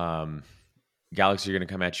 Um, Galaxy are going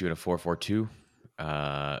to come at you in a 4-4-2.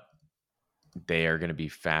 Uh, they are going to be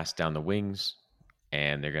fast down the wings,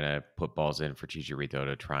 and they're going to put balls in for Chicharito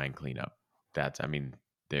to try and clean up. I mean,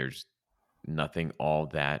 there's nothing all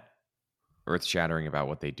that earth shattering about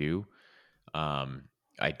what they do. Um,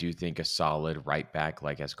 I do think a solid right back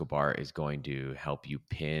like Escobar is going to help you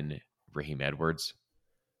pin Raheem Edwards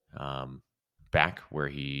um, back where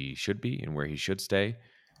he should be and where he should stay.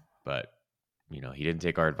 But he didn't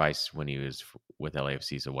take our advice when he was with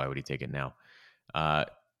LAFC, so why would he take it now? Uh,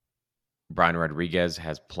 Brian Rodriguez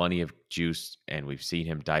has plenty of juice, and we've seen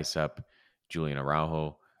him dice up Julian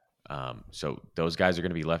Araujo. So those guys are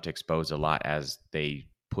going to be left exposed a lot as they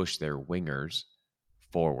push their wingers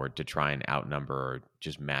forward to try and outnumber or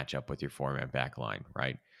just match up with your four-man back line,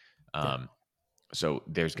 right? Yeah, Um, so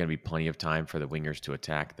there's going to be plenty of time for the wingers to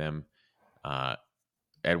attack them. Uh,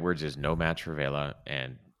 Edwards is no match for Vela,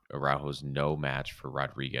 and Araujo's no match for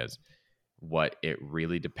Rodriguez. What it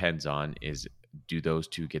really depends on is do those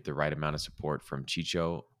two get the right amount of support from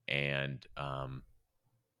Chicho and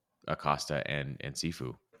Acosta and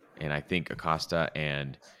Sifu? And I think Acosta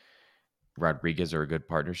and Rodriguez are a good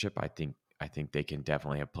partnership. I think they can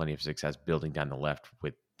definitely have plenty of success building down the left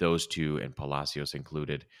with those two and Palacios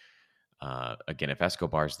included. Again, if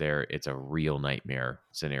Escobar's there, it's a real nightmare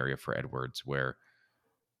scenario for Edwards where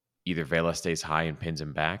either Vela stays high and pins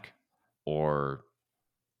him back, or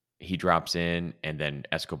he drops in and then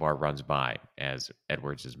Escobar runs by as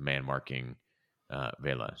Edwards is man marking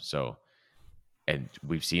Vela. So and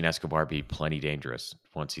we've seen Escobar be plenty dangerous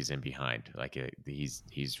once he's in behind. Like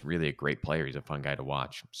he's really a great player. He's a fun guy to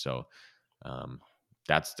watch. So um,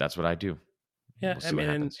 that's what I do. Yeah, We'll I see what mean,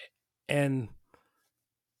 happens. and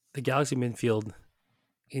the Galaxy midfield,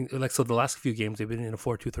 so the last few games they've been in a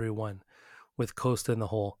 4-2-3-1 with Costa in the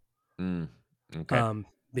hole, Mm, okay. um,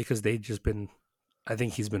 because they just been, I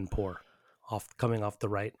think he's been poor, coming off the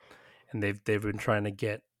right, and they've been trying to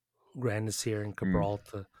get Grandis here and Mm. Cabral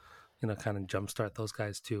to, kind of jumpstart those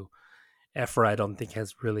guys too. Efra, I don't think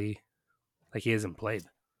has really, like, he hasn't played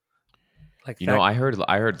like that. I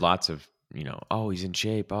heard lots of, oh, he's in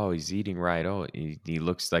shape. Oh, he's eating right. Oh, he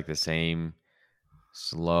looks like the same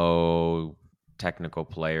slow technical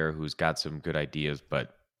player who's got some good ideas,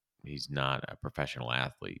 but he's not a professional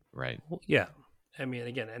athlete, right? Well, yeah, I mean,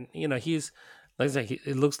 again, and he's like I said,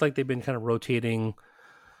 it looks like they've been kind of rotating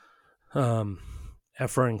um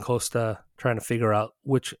Efra and Costa, trying to figure out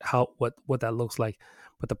what that looks like.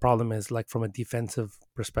 But the problem is, like, from a defensive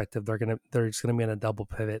perspective, they're just gonna be in a double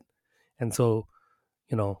pivot, and so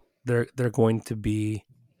they're going to be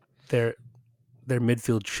their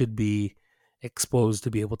midfield should be exposed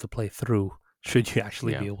to be able to play through. Should you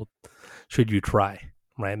actually Yeah. be able? Should you try,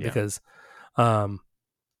 right? Yeah. Because um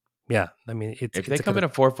yeah, I mean, If they it's a come kind in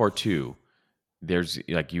of, a 4-4-2, there's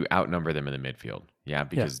like you outnumber them in the midfield. Yeah, yeah.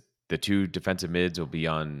 because the two defensive mids will be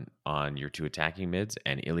on your two attacking mids,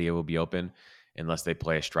 and Ilya will be open unless they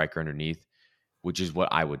play a striker underneath, which is what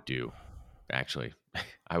I would do. Actually,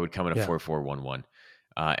 I would come in a Yeah, 4-4-1-1,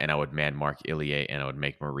 and I would man mark Ilya, and I would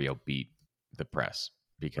make Murillo beat the press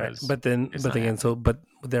right. because But it's not then again, happening. but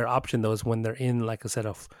their option though is when they're in, like I said,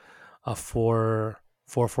 a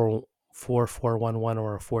 4-4-1-1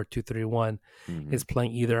 or a 4-2-3-1, Hmm. is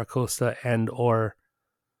playing either Acosta and or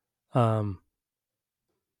um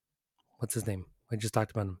what's his name? I just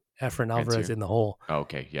talked about him. Efren Alvarez Grantier. in the hole. Oh,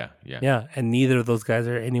 okay, yeah, yeah, Yeah, and neither of those guys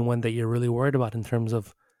are anyone that you're really worried about in terms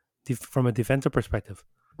of from a defensive perspective.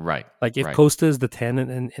 right, Like, if right, Costa is the 10,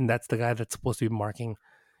 and that's the guy that's supposed to be marking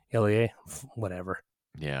LA, whatever.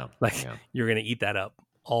 yeah, Like, yeah, you're gonna eat that up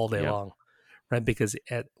all day yep. long, right? Because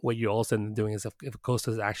at what you also end up doing is, if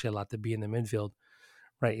Costa is actually allowed to be in the midfield,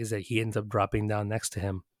 right, is that he ends up dropping down next to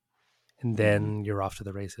him, and Hmm. then you're off to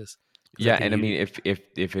the races. Because I Yeah, think and I you, mean,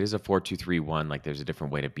 if it is a 4-2-3-1, like there's a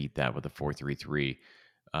different way to beat that with a 4-3-3.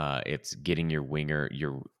 It's getting your winger,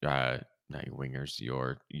 your not your wingers,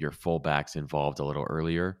 your fullbacks involved a little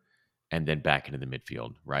earlier, and then back into the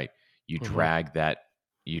midfield. Right? You mhm. drag that,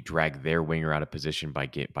 you drag their winger out of position by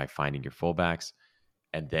finding your fullbacks,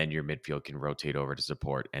 and then your midfield can rotate over to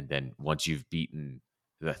support. And then once you've beaten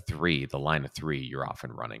the line of three, you're off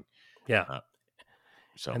and running. Yeah, Uh,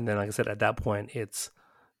 so and then, like I said, at that point, it's,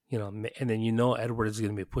 and then Edwards is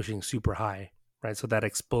going to be pushing super high, right? So that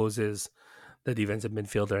exposes the defensive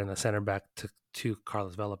midfielder and the center back to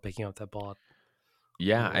Carlos Vela picking up that ball.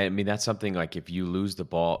 yeah, I mean that's something like if you lose the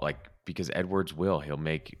ball, like because Edwards he'll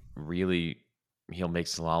make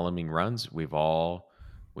slaloming runs. We've all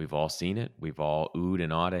seen it. We've all oohed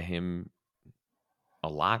and awed at him a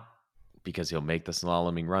lot because he'll make the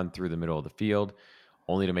slaloming run through the middle of the field,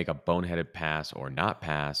 only to make a boneheaded pass or not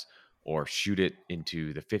pass or shoot it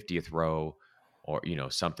into the 50th row or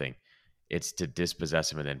something. It's to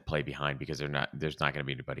dispossess him and then play behind because there's not going to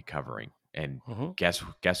be anybody covering. And Mm-hmm.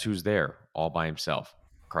 guess who's there all by himself?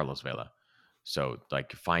 Carlos Vela. So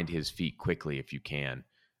like find his feet quickly if you can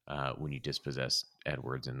when you dispossess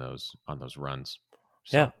Edwards in those on those runs.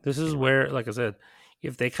 Yeah, So this is anyway, where, like I said,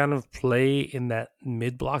 if they kind of play in that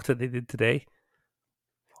mid block that they did today,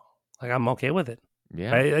 like, I'm okay with it.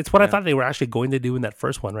 yeah, Right? It's what I yeah, thought they were actually going to do in that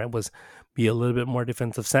first one. Right? Was be a little bit more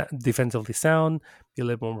defensively sound, be a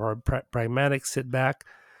little bit more pragmatic, sit back.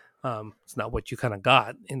 It's not what you kind of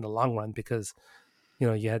got in the long run, because you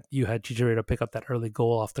had Chicharito pick up that early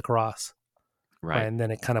goal off the cross, right? right, And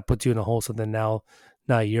then it kind of puts you in a hole. So then now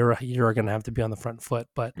you're going to have to be on the front foot.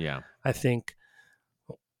 But yeah, I think,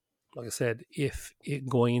 like I said, if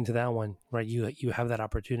going into that one, right, you have that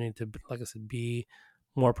opportunity to, like I said, be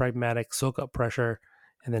more pragmatic, soak up pressure,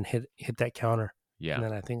 and then hit that counter. And yeah.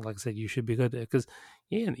 then I think, like I said, you should be good, because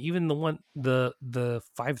yeah, and even the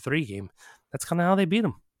 5-3 game, that's kind of how they beat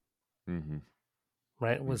them, Hmm.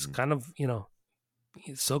 right? It was Hmm. kind of,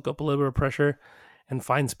 soak up a little bit of pressure and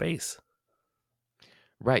find space.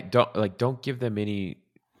 Right. Don't give them any.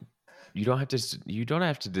 You don't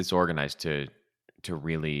have to disorganize to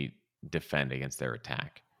really defend against their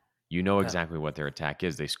attack. You know Yeah. exactly what their attack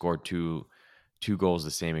is. They scored two goals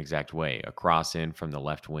the same exact way, a cross in from the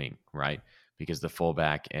left wing, right? Because the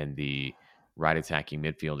fullback and the right attacking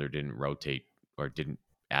midfielder didn't rotate or didn't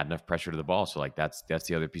add enough pressure to the ball. So like that's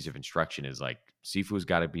the other piece of instruction is like Sifu's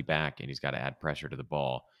got to be back and he's got to add pressure to the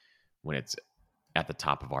ball when it's at the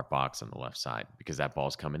top of our box on the left side because that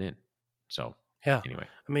ball's coming in. So Yeah. anyway,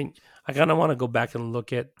 I mean, I kind of want to go back and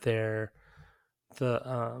look at the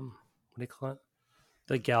what do you call it?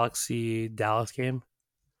 The Galaxy Dallas game,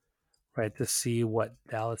 right? To see what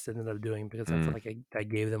Dallas ended up doing because I feel mm, like I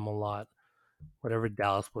gave them a lot. Whatever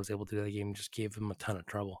Dallas was able to do that game just gave them a ton of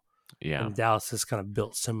trouble. yeah, And Dallas is kind of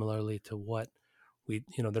built similarly to what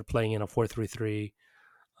they're playing in a 4-3-3.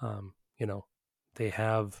 You know, they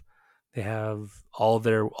have all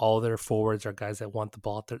their forwards are guys that want the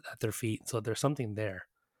ball at their feet. So there's something there.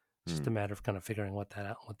 It's just mm, a matter of kind of figuring what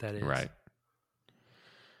that is. right.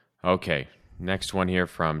 Okay, next one here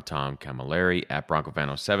from Tom Camilleri at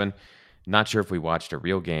BroncoFan07. Not sure if we watched a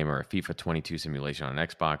real game or a FIFA 22 simulation on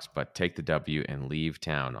Xbox, but take the W and leave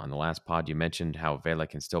town. On the last pod, you mentioned how Vela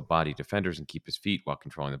can still body defenders and keep his feet while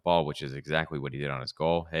controlling the ball, which is exactly what he did on his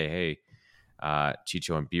goal. Hey,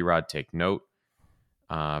 Chicho and B-Rod, take note.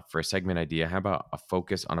 For a segment idea, how about a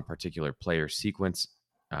focus on a particular player sequence?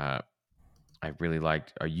 Uh,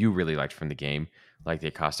 you really liked from the game, like the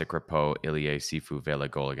Acosta Crepeau, Ilie, Sifu, Vela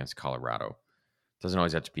goal against Colorado. Doesn't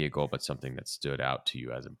always have to be a goal, but something that stood out to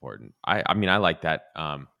you as important. I mean, I like that.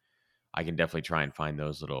 I can definitely try and find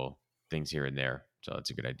those little things here and there. So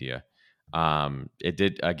that's a good idea. It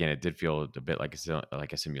did feel a bit like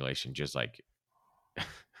a simulation. Just like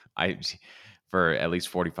I, for at least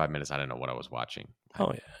 45 minutes, I didn't know what I was watching.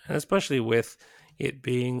 Oh yeah, and especially with it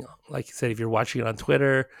being like you said, if you're watching it on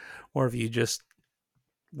Twitter, or if you just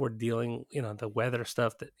were dealing, the weather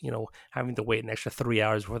stuff that having to wait an extra 3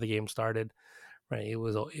 hours before the game started, right? It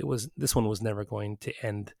was this one was never going to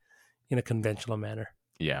end in a conventional manner.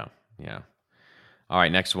 Yeah, yeah. All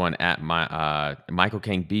right, next one at Michael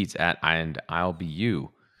King Beats at and I'll be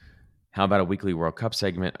you. How about a weekly World Cup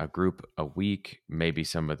segment, a group a week? Maybe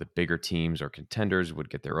some of the bigger teams or contenders would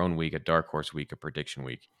get their own week, a dark horse week, a prediction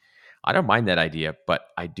week. I don't mind that idea, but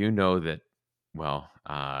I do know that, well,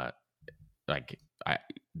 like I,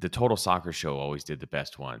 the Total Soccer Show always did the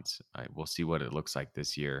best ones. We'll see what it looks like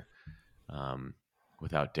this year um,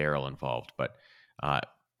 without Daryl involved. But uh,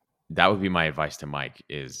 that would be my advice to Mike: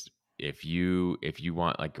 is if you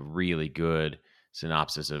want like a really good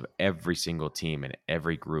synopsis of every single team and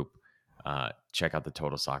every group, check out the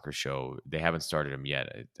Total Soccer Show. They haven't started them yet.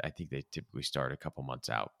 I think they typically start a couple months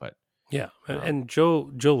out, but Yeah, um, and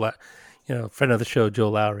friend of the show, Joe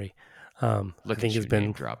Lowry, I look think at has you name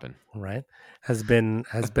been dropping. right has been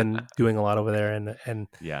doing a lot over there, and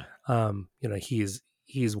Yeah,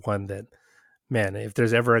 he's one that, man, if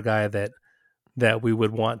there's ever a guy that we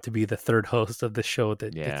would want to be the third host of the show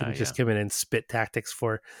that yeah, can yeah, just come in and spit tactics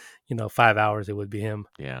for 5 hours, it would be him.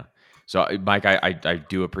 yeah. So, Mike, I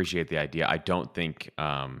do appreciate the idea. I don't think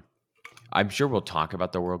I'm sure we'll talk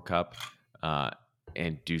about the World Cup uh,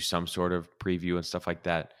 and do some sort of preview and stuff like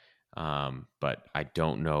that. But I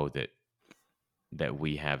don't know that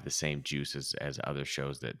we have the same juice as other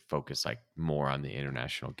shows that focus like more on the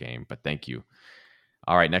international game. But thank you.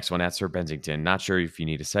 All right, next one at Sir Bensington. Not sure if you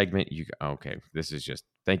need a segment. Okay? This is just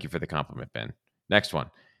thank you for the compliment, Ben. Next one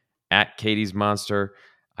at Katie's Monster.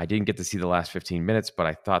 I didn't get to see the last 15 minutes, but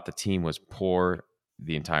I thought the team was poor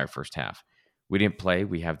the entire first half. We didn't play.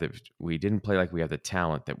 We didn't play like we have the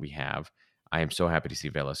talent that we have. I am so happy to see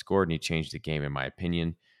Vela scored, and he changed the game in my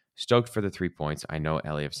opinion. Stoked for the 3 points. I know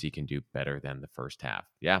LAFC can do better than the first half.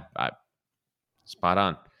 Yeah, spot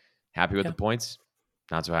on. Happy with the Yeah, points.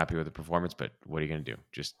 Not so happy with the performance, but what are you going to do?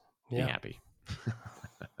 Just be yeah, happy.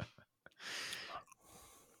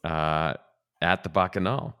 uh, at the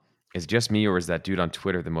Bacchanal. Is it just me, or is that dude on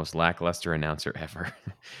Twitter the most lackluster announcer ever?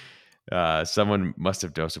 Someone must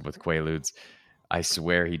have dosed him with Quaaludes. I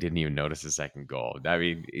swear he didn't even notice the second goal. I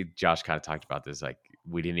mean, Josh kind of talked about this. Like,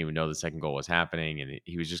 we didn't even know the second goal was happening. And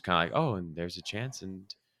he was just kind of like, oh, and there's a chance. And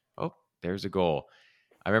oh, there's a goal.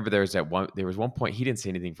 I remember there was one point he didn't say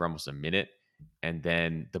anything for almost a minute. And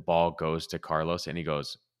then the ball goes to Carlos and he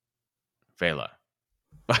goes, Vela.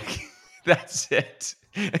 Like, that's it.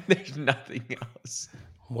 And there's nothing else.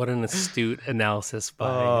 what an astute analysis by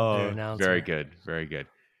their Oh, very announcer. good. Very good.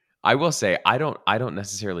 I will say I don't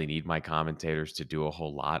necessarily need my commentators to do a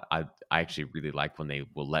whole lot. I actually really like when they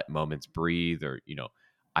will let moments breathe or,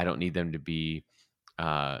 I don't need them to be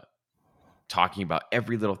uh talking about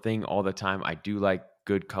every little thing all the time. I do like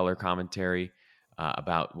good color commentary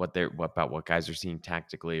about what guys are seeing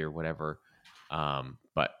tactically or whatever.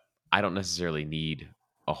 But I don't necessarily need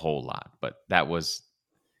a whole lot. But that was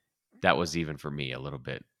even for me a little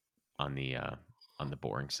bit on the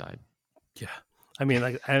boring side. Yeah. I mean,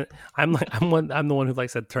 like I'm the one who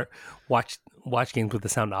likes to watch watch games with the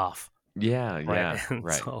sound off, Yeah, right? yeah, And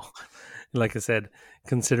right. so, like I said,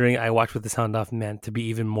 considering I watch with the sound off, man, to be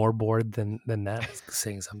even more bored than that is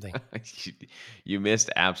saying something. you, you missed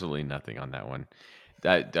absolutely nothing on that one.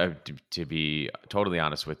 To be totally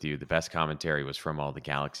honest with you, the best commentary was from all the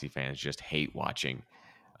Galaxy fans just hate watching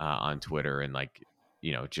on Twitter and like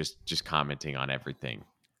just commenting on everything.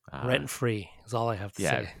 Uh, Rent free is all I have to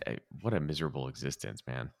yeah, say. what a miserable existence,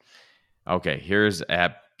 man. Okay, here's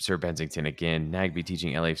at Sir Bensington again. Nagby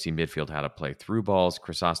teaching LAFC midfield how to play through balls.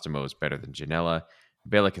 Crisostomo is better than Janela.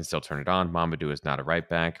 Bela can still turn it on. Mamadou is not a right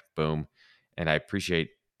back. Boom. And I appreciate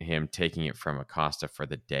him taking it from Acosta for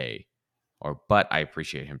the day. But I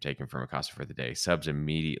appreciate him taking from Acosta for the day. Subs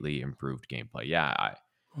immediately improved gameplay. Yeah, I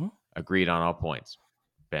Mhm. agreed on all points.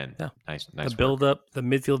 Ben, Yeah, the nice work. build up, the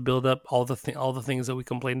midfield build up, all the things that we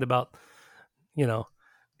complained about, you know,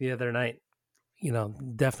 the other night,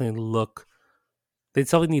 definitely look. They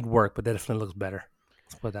still need work, but that definitely looks better.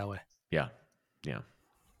 Let's put it that way. Yeah, yeah.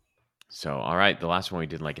 So, all right, the last one we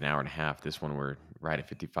did in like an hour and a half. This one we're right at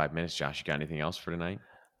 55 minutes. Josh, you got anything else for tonight?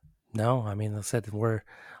 No, I mean, I said we're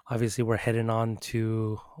heading on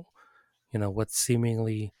to what's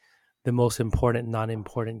seemingly the most important,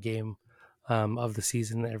 non-important game of the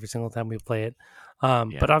season every single time we play it. Yeah,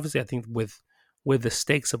 But obviously, I think with the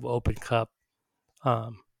stakes of Open Cup,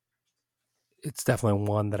 um, it's definitely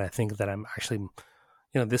one that I think that I'm actually,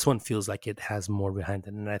 this one feels like it has more behind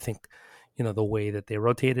it, and I think, the way that they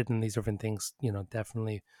rotated and these different things,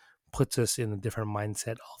 definitely puts us in a different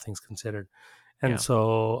mindset, all things considered. And yeah,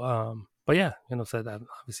 so, but yeah, so that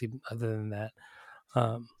obviously, other than that,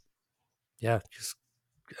 um, yeah, just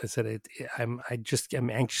I said I'm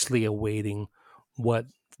anxiously awaiting what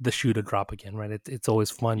the shoe to drop again, right? It's always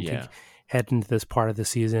fun to yeah, head into this part of the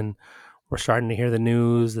season. We're starting to hear the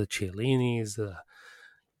news, the Chiellinis, the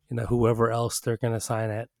whoever else they're going to sign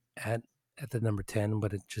at at the number 10,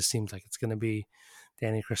 but it just seems like it's going to be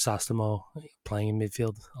Danny Crisostomo playing in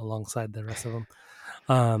midfield alongside the rest of them.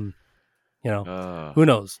 Um, you know, uh, who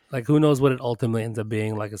knows? Like, who knows what it ultimately ends up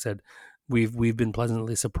being? Like I said, we've been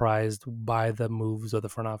pleasantly surprised by the moves of the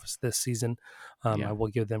front office this season. I yeah, will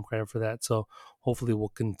give them credit for that. So hopefully, we'll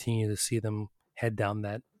continue to see them head down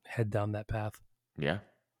that path. yeah,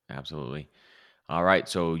 absolutely. All right,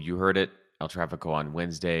 so you heard it. El Trafico on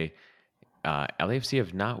Wednesday. LAFC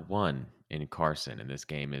have not won in Carson, and this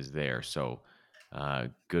game is there. So,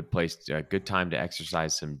 good time to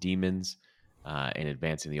exercise some demons in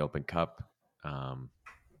advance in the Open Cup. Um,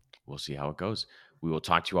 we'll see how it goes. We will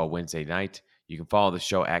talk to you all Wednesday night. You can follow the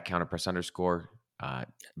show at counterpress underscore,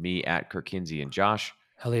 me at Kirk Kinsey and Josh.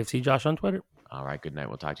 LAFC Josh on Twitter. All right, good night.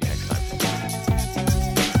 We'll talk to you next time.